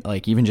talking to me,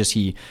 like, even just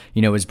he,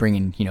 was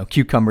bringing,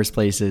 cucumbers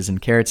places and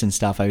carrots and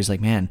stuff, I was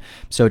like, man.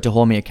 So to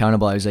hold me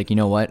accountable, I was like, you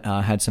know what?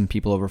 I had some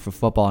people over for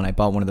football and I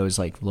bought one of those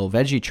like little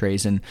veggie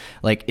trays. And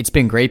like, it's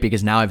been great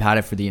because now I've had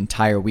it for the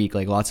entire week,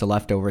 like lots of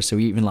leftovers. So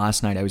even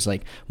last night I was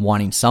like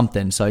wanting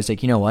something. So I was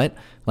like, you know what?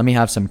 Let me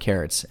have some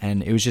carrots.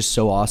 And it was just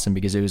so awesome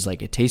because it was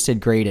like, it tasted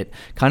great. It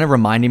kind of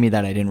reminded me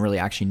that I didn't really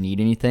actually need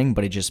anything,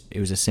 but it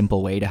was a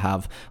simple way to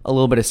have a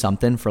little bit of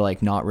something for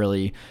like not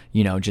really,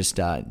 just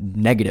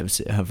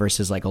negatives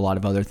versus like a lot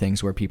of other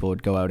things where people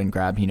would go out and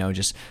grab,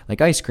 just like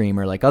ice cream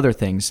or like other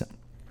things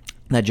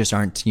that just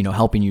aren't,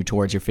 helping you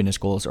towards your fitness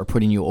goals or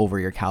putting you over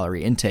your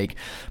calorie intake.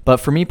 But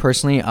for me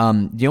personally,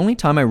 the only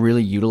time I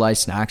really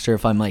utilize snacks are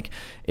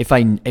if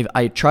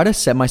I try to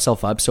set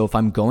myself up. So if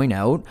I'm going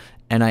out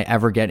and I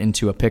ever get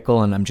into a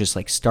pickle and I'm just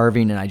like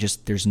starving and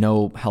there's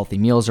no healthy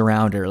meals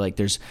around, or like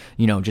there's,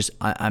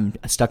 I'm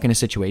stuck in a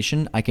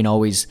situation, I can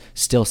always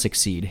still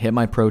succeed, hit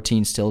my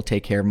protein, still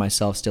take care of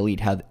myself, still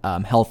eat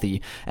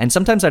healthy. And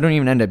sometimes I don't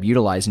even end up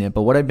utilizing it.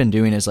 But what I've been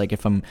doing is like,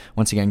 if I'm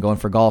once again going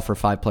for golf for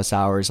 5+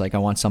 hours, like I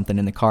want something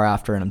in the car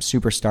after and I'm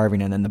super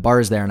starving and then the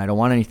bar's there and I don't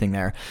want anything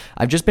there,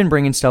 I've just been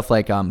bringing stuff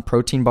like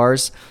protein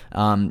bars,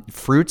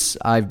 fruits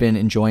I've been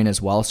enjoying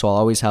as well. So I'll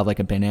always have like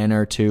a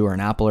banana or two or an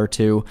apple or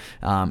two.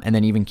 And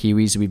then even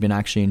kiwis we've been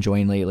actually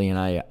enjoying lately, and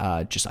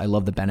I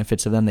love the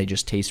benefits of them. They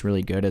just taste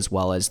really good, as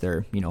well as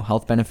their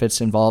health benefits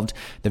involved.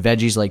 The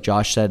veggies, like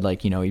Josh said,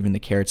 like even the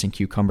carrots and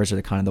cucumbers are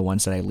the kind of the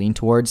ones that I lean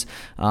towards.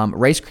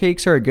 Rice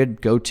cakes are a good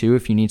go-to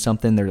if you need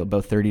something. They're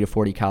about 30 to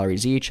 40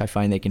 calories each. I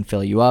find they can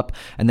fill you up.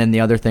 And then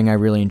the other thing I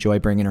really enjoy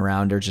bringing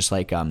around are just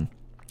like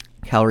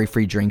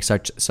calorie-free drinks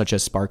such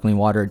as sparkling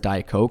water,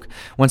 Diet Coke.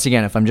 Once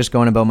again, if I'm just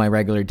going about my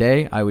regular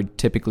day, I would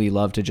typically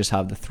love to just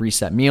have the 3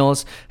 set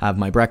meals, have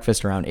my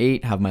breakfast around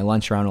 8, have my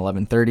lunch around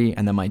 11:30,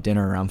 and then my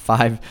dinner around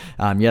 5.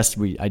 Yes,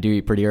 I do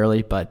eat pretty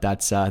early, but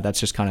that's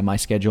just kind of my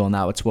schedule, and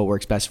that's what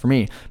works best for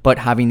me. But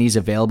having these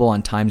available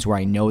on times where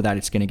I know that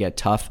it's going to get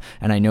tough,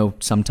 and I know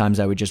sometimes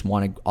I would just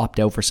want to opt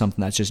out for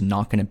something that's just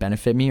not going to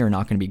benefit me or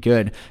not going to be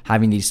good,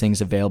 having these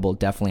things available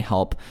definitely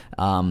help.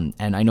 And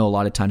I know a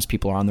lot of times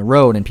people are on the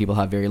road and people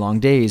have very long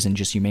days and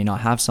just you may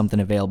not have something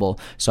available.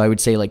 So I would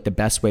say like the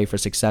best way for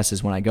success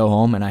is when I go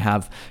home and I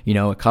have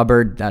a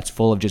cupboard that's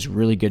full of just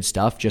really good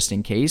stuff just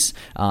in case.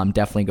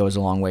 Definitely goes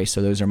a long way.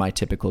 So those are my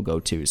typical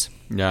go-tos.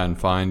 Yeah, and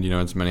find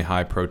as many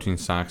high protein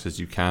snacks as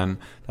you can.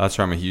 That's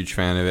where I'm a huge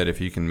fan of it.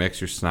 If you can mix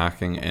your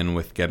snacking in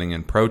with getting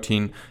in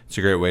protein, it's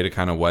a great way to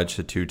kind of wedge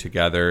the two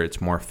together. It's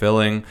more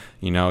filling.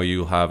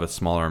 You'll have a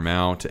smaller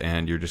amount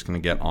and you're just going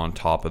to get on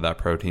top of that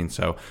protein.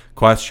 So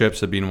Quest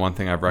chips have been one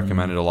thing I've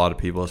recommended a lot of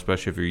people,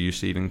 especially if you're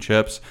used to eating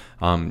chips.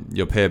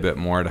 You'll pay a bit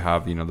more to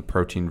have the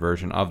protein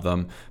version of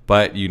them,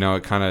 but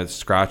it kind of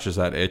scratches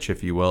that itch,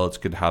 if you will. It's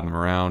good to have them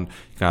around.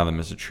 You can have them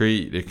as a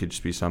treat. It could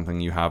just be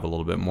something you have a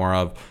little bit more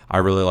of. I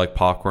really like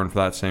popcorn for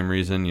that same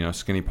reason.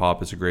 Skinny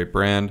Pop is a great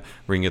brand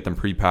where you can get them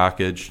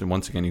pre-packaged, and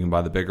once again you can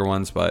buy the bigger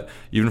ones. But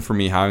even for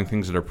me, having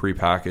things that are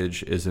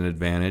pre-packaged is an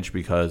advantage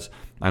because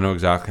I know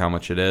exactly how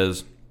much it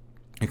is.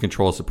 It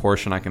controls the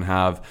portion I can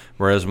have,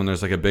 whereas when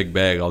there's like a big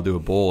bag, I'll do a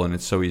bowl and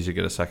it's so easy to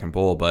get a second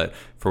bowl. But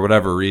for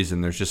whatever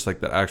reason, there's just like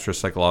that extra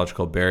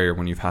psychological barrier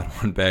when you've had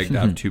one bag to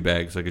have 2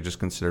 bags. Like, it's just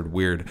considered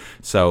weird.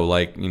 So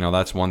like,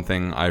 that's one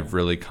thing I've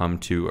really come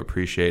to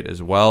appreciate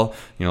as well.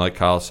 Like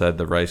Kyle said,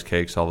 the rice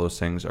cakes, all those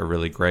things are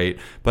really great.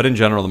 But in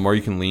general, the more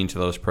you can lean to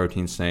those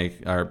protein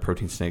snacks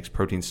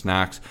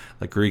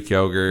like Greek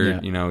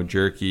yogurt,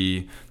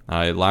 jerky,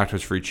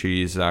 lactose-free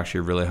cheese is actually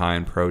really high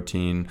in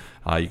protein.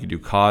 You could do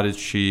cottage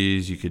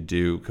cheese, you could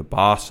do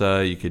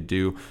kielbasa, you could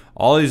do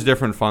all these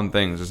different fun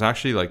things. There's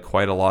actually like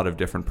quite a lot of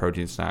different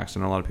protein snacks.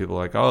 And a lot of people are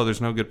like, oh,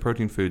 there's no good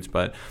protein foods.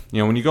 But,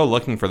 when you go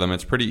looking for them,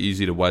 it's pretty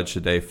easy to wedge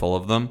a day full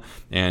of them.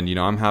 And,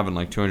 I'm having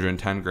like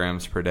 210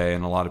 grams per day.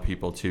 And a lot of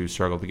people too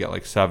struggle to get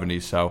like 70.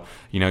 So,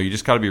 you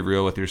just got to be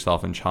real with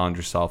yourself and challenge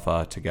yourself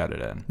to get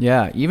it in.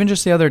 Yeah. Even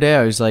just the other day,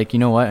 I was like, you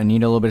know what? I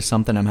need a little bit of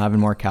something. I'm having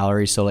more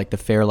calories. So like the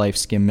Fairlife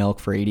skim milk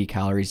for 80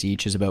 calories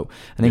each is about,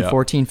 I think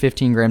 14,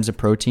 15 grams of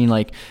protein.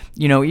 Like,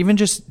 even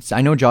just,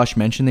 I know Josh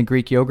mentioned the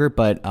Greek yogurt,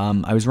 but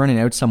I was running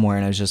out somewhere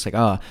and I was just like,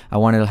 oh, I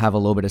wanted to have a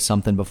little bit of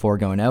something before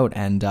going out.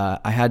 And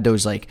I had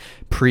those like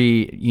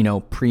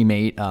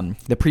pre-made,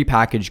 the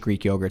pre-packaged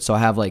Greek yogurt. So I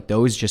have like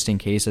those just in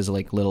case as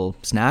like little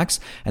snacks.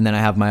 And then I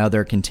have my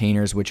other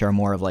containers, which are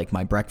more of like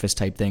my breakfast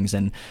type things.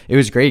 And it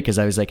was great because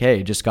I was like,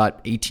 hey, just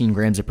got 18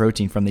 grams of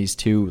protein from these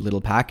 2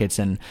 little packets.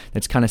 And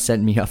it's kind of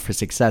setting me up for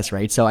success,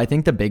 right? So I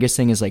think the biggest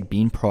thing is like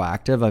being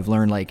proactive. I've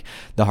learned like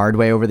the hard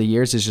way over the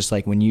years is just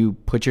like when you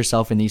put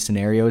yourself in these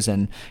scenarios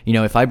and,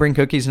 if I bring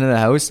cookies into the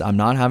house, I'm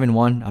not having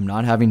 1, I'm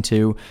not having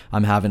 2,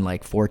 I'm having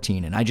like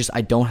 14. And I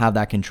don't have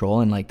that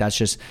control. And like, that's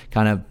just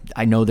kind of,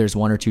 I know there's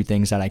 1 or 2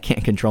 things that I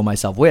can't control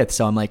myself with.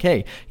 So I'm like,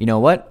 hey, you know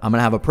what? I'm going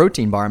to have a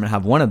protein bar. I'm going to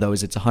have one of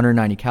those. It's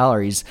 190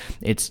 calories.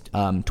 It's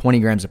 20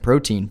 grams of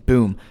protein.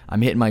 Boom.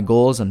 I'm hitting my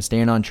goals. I'm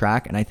staying on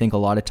track. And I think a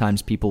lot of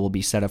times people will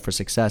be set up for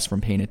success from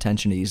paying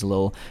attention to these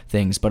little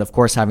things. But of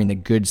course, having the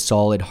good,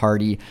 solid,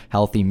 hearty,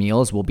 healthy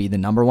meals will be the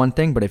number one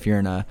thing. But if you're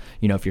in a,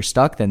 if you're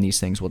stuck, then these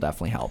things will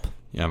definitely help.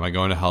 Yeah, by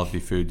going to healthy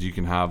foods, you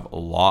can have a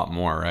lot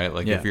more, right?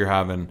 Like if you're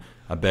having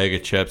a bag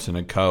of chips and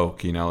a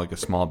Coke, like a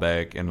small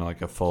bag and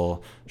like a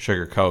full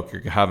sugar Coke,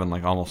 you're having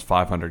like almost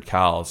 500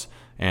 calories.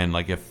 And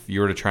like if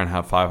you were to try and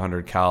have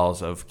 500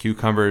 calories of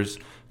cucumbers,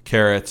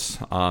 carrots,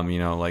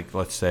 like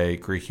let's say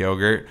Greek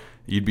yogurt,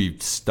 you'd be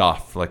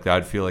stuffed. Like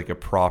that'd feel like a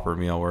proper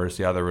meal, whereas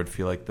the other would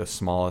feel like the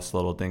smallest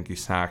little dinky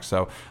snack.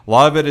 So a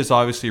lot of it is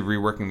obviously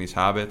reworking these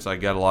habits. I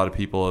get a lot of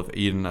people have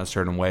eaten a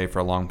certain way for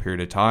a long period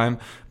of time,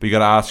 but you got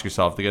to ask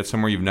yourself, to get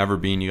somewhere you've never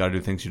been, you got to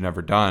do things you've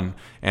never done.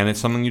 And it's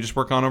something you just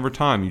work on over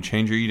time. You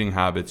change your eating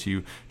habits,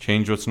 you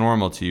change what's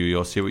normal to you,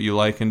 you'll see what you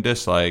like and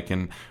dislike.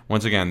 And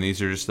once again,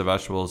 these are just the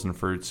vegetables and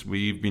fruits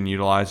we've been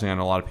utilizing.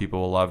 And a lot of people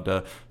will love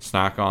to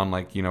snack on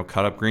like,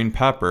 cut up green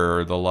pepper,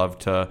 or they'll love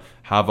to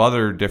have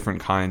other different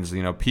kinds,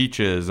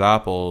 peaches,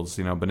 apples,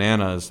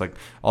 bananas, like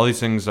all these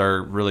things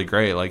are really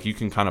great. Like you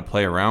can kind of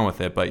play around with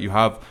it, but you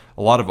have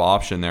a lot of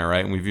option there,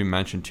 right? And we've even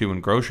mentioned too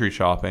in grocery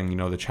shopping,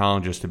 the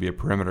challenge is to be a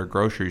perimeter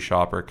grocery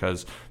shopper,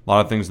 because a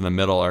lot of things in the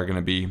middle are going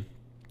to be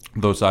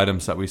those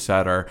items that we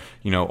said are,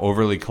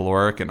 overly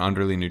caloric and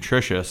underly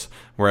nutritious.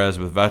 Whereas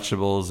with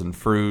vegetables and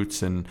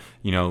fruits and,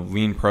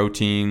 lean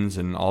proteins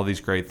and all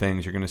these great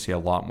things, you're going to see a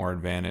lot more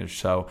advantage.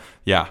 So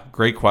yeah,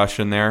 great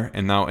question there.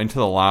 And now into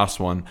the last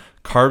one,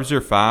 carbs or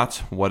fats,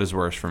 what is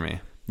worse for me?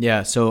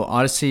 Yeah, so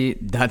honestly,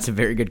 that's a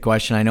very good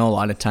question. I know a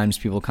lot of times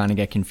people kind of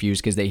get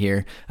confused because they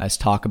hear us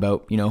talk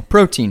about,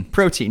 protein,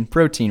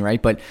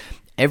 right? But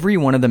every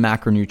one of the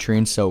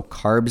macronutrients, so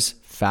carbs,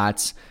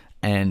 fats,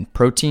 and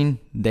protein,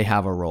 they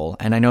have a role.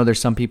 And I know there's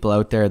some people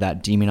out there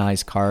that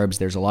demonize carbs.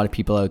 There's a lot of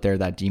people out there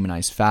that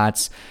demonize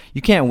fats.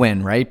 You can't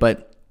win, right?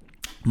 But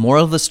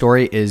moral of the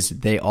story is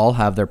they all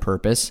have their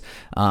purpose.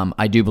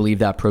 I do believe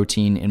that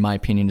protein, in my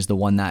opinion, is the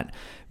one that...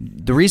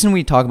 The reason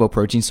we talk about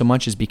protein so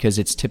much is because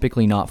it's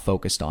typically not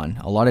focused on.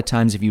 A lot of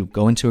times if you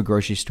go into a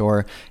grocery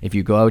store, if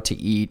you go out to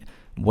eat,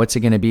 what's it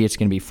going to be? It's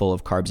going to be full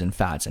of carbs and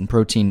fats. And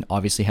protein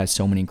obviously has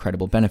so many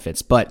incredible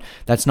benefits. But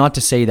that's not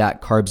to say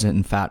that carbs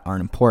and fat aren't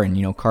important.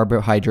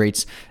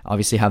 Carbohydrates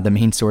obviously have the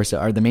main source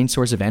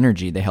of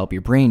energy. They help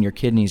your brain, your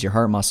kidneys, your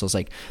heart muscles,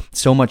 like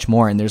so much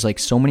more. And there's like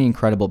so many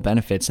incredible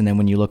benefits. And then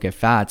when you look at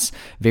fats,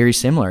 very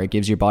similar. It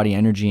gives your body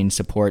energy and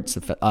supports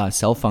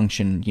cell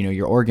function,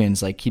 your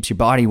organs, like keeps your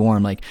body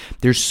warm. Like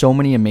there's so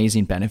many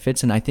amazing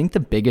benefits. And I think the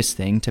biggest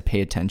thing to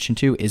pay attention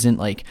to isn't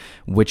like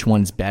which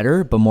one's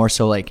better, but more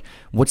so like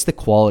what's the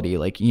quality,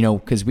 like,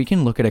 because we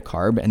can look at a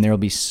carb and there'll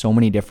be so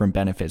many different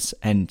benefits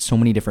and so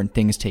many different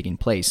things taking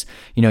place.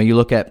 You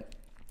look at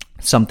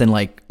something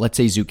like, let's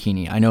say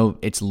zucchini. I know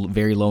it's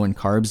very low in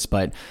carbs,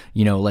 but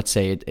let's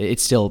say it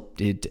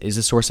is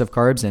a source of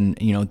carbs, and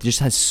it just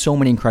has so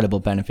many incredible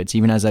benefits.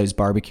 Even as I was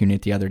barbecuing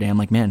it the other day, I'm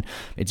like, man,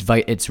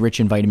 it's rich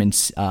in vitamin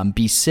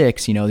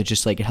B6. That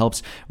just like it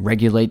helps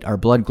regulate our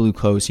blood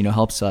glucose.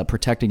 Helps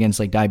protect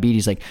against like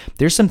diabetes. Like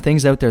there's some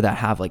things out there that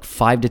have like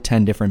 5 to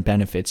 10 different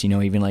benefits.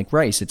 Even like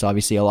rice, it's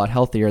obviously a lot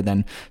healthier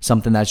than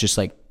something that's just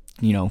like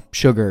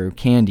sugar,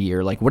 candy,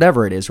 or like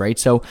whatever it is, right?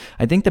 So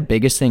I think the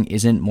biggest thing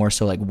isn't more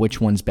so like which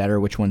one's better,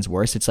 which one's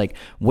worse. It's like,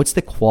 what's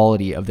the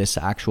quality of this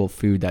actual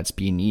food that's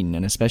being eaten?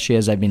 And especially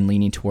as I've been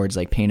leaning towards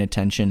like paying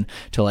attention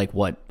to like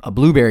what a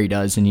blueberry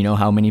does and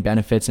how many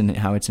benefits and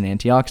how it's an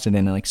antioxidant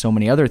and like so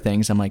many other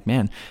things, I'm like,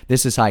 man,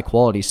 this is high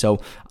quality. So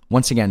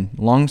once again,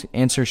 long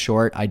answer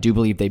short, I do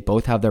believe they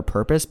both have their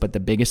purpose, but the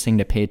biggest thing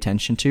to pay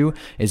attention to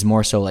is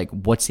more so like,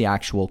 what's the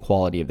actual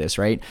quality of this,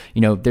 right?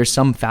 There's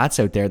some fats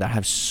out there that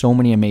have so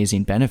many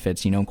amazing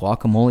benefits.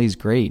 Guacamole is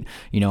great,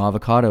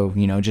 avocado,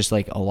 just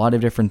like a lot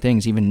of different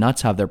things. Even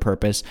nuts have their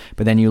purpose,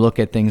 but then you look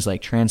at things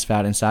like trans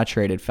fat and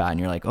saturated fat and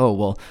you're like, oh,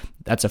 well,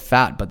 that's a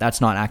fat, but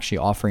that's not actually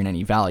offering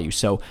any value.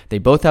 So they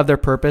both have their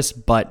purpose,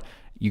 but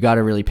you got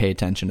to really pay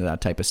attention to that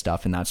type of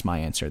stuff. And that's my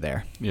answer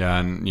there. Yeah.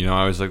 And,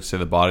 I always like to say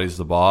the body's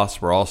the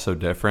boss. We're all so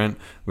different.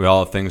 We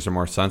all have things we're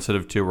more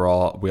sensitive to.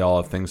 We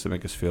all have things that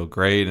make us feel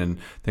great and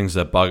things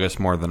that bug us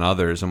more than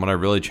others. And what I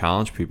really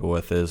challenge people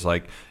with is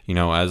like,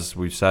 as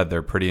we've said,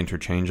 they're pretty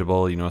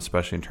interchangeable,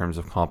 especially in terms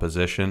of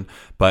composition,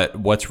 but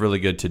what's really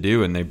good to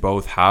do, and they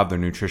both have their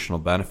nutritional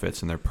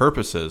benefits and their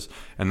purposes.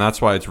 And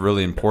that's why it's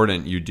really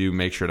important you do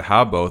make sure to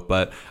have both.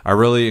 But I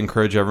really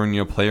encourage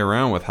everyone, play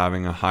around with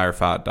having a higher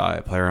fat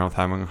diet, play around with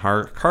having a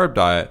higher carb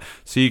diet,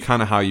 see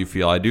kind of how you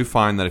feel. I do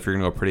find that if you're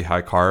going to go pretty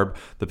high carb,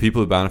 the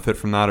people who benefit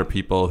from that are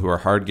people who are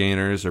hard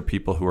gainers or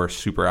people who are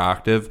super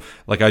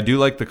active. Like, I do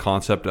like the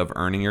concept of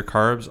earning your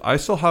carbs. I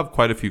still have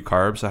quite a few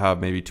carbs. I have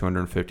maybe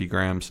 250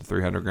 grams to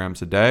 300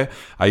 grams a day.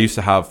 I used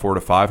to have 400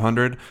 to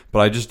 500, but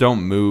I just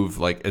don't move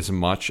like as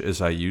much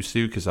as I used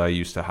to, because I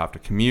used to have to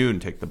commute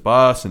and take the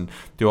bus and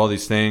do all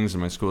these things,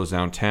 and my school is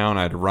downtown.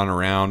 I had to run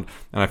around,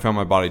 and I found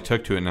my body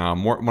took to it now.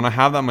 When I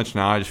have that much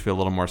now, I just feel a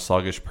little more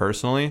sluggish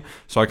personally.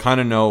 So I kind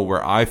of know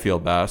where I feel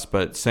best,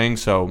 but saying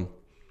so,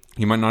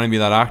 you might not even be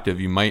that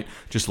active. You might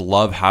just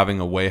love having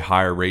a way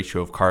higher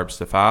ratio of carbs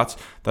to fats.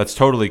 That's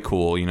totally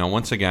cool.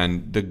 Once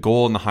again, the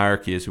goal in the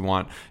hierarchy is we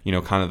want,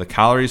 kind of the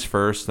calories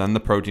first, then the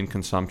protein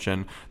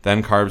consumption,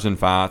 then carbs and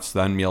fats,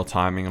 then meal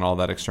timing and all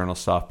that external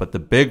stuff. But the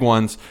big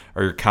ones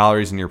are your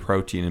calories and your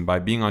protein. And by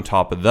being on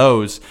top of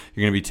those,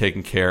 you're going to be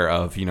taking care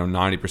of,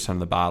 90% of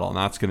the battle. And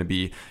that's going to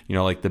be,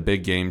 like the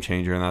big game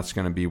changer. And that's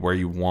going to be where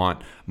you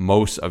want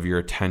most of your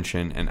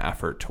attention and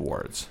effort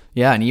towards.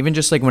 Yeah, and even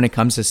just like when it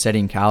comes to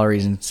setting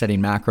calories and setting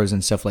macros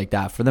and stuff like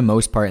that, for the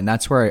most part, and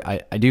that's where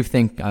I do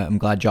think, I'm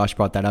glad Josh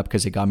brought that up,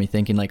 because it got me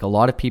thinking, like, a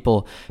lot of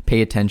people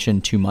pay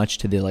attention too much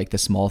to the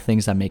small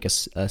things that make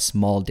a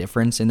small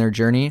difference in their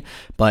journey.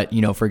 But,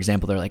 for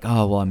example, they're like,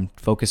 oh, well, I'm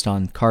focused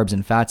on carbs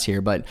and fats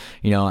here, but,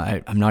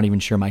 I'm not even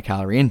sure my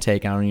calorie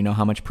intake. I don't even know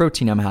how much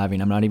protein I'm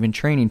having. I'm not even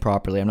training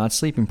properly. I'm not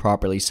sleeping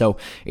properly. So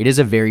it is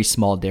a very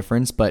small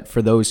difference. But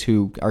for those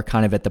who are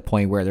kind of at the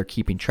point where they're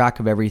keeping track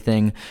of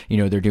everything,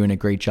 they're doing a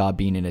great job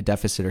being in a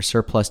deficit or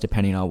surplus,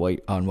 depending on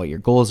what your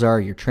goals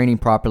are, you're training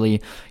properly.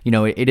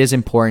 It is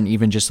important,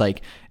 even just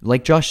like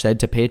Josh said,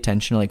 to pay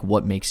attention to like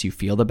what makes you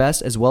feel the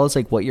best, as well as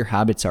like what your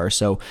habits are.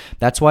 So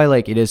that's why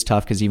like it is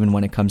tough, because even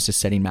when it comes to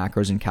setting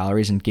macros and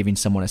calories and giving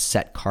someone a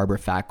set carb or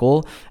fat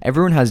goal,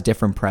 everyone has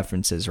different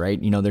preferences, right?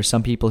 There's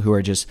some people who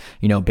are just,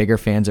 bigger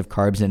fans of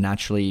carbs and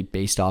naturally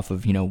based off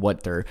of,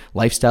 what their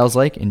lifestyle's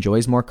like,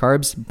 enjoys more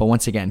carbs. But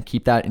once again,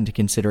 keep that into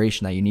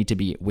consideration that you need to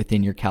be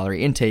within your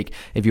calorie intake.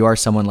 If you are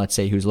someone, let's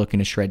say, who's looking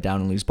to shred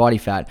down and lose body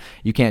fat,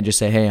 you can't just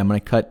say, hey, I'm going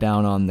to cut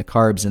down on the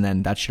carbs and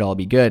then that should all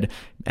be good,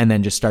 and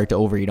then just start to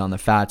overeat on the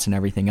fats and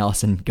everything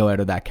else and go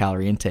out of that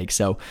calorie intake.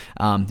 So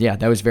yeah,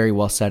 that was very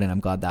well said, and I'm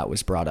glad that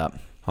was brought up.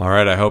 All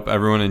right. I hope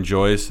everyone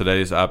enjoys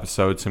today's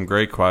episode. Some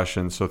great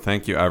questions. So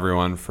thank you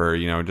everyone for,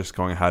 just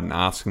going ahead and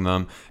asking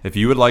them. If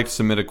you would like to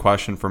submit a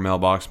question for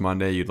Mailbox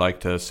Monday, you'd like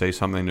to say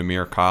something to me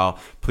or Kyle,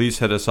 please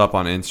hit us up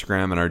on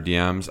Instagram and our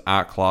DMs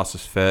at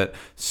ColossusFit,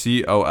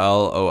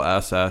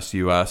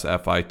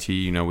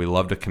 COLOSSUSFIT. We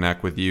love to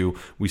connect with you.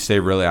 We stay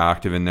really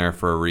active in there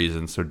for a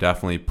reason. So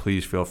definitely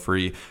please feel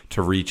free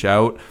to reach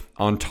out.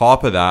 On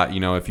top of that,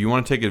 if you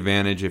want to take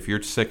advantage, if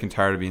you're sick and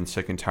tired of being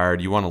sick and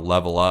tired, you want to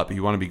level up,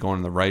 you want to be going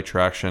in the right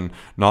direction,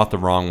 not the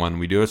wrong one.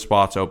 We do have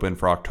spots open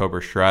for October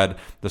Shred.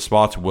 The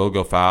spots will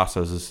go fast,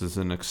 as this is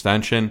an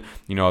extension,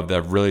 of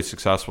the really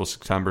successful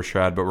September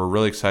Shred, but we're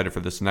really excited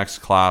for this next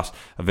class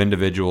of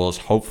individuals,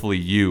 hopefully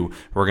you,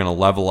 who are going to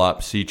level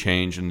up, see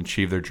change, and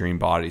achieve their dream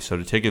body. So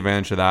to take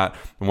advantage of that,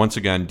 and once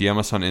again, DM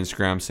us on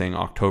Instagram saying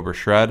October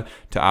Shred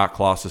to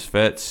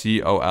 @ColossusFit,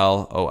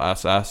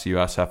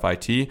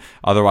 COLOSSUSFIT.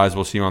 Otherwise,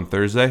 we'll see you on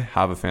Thursday.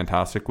 Have a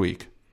fantastic week.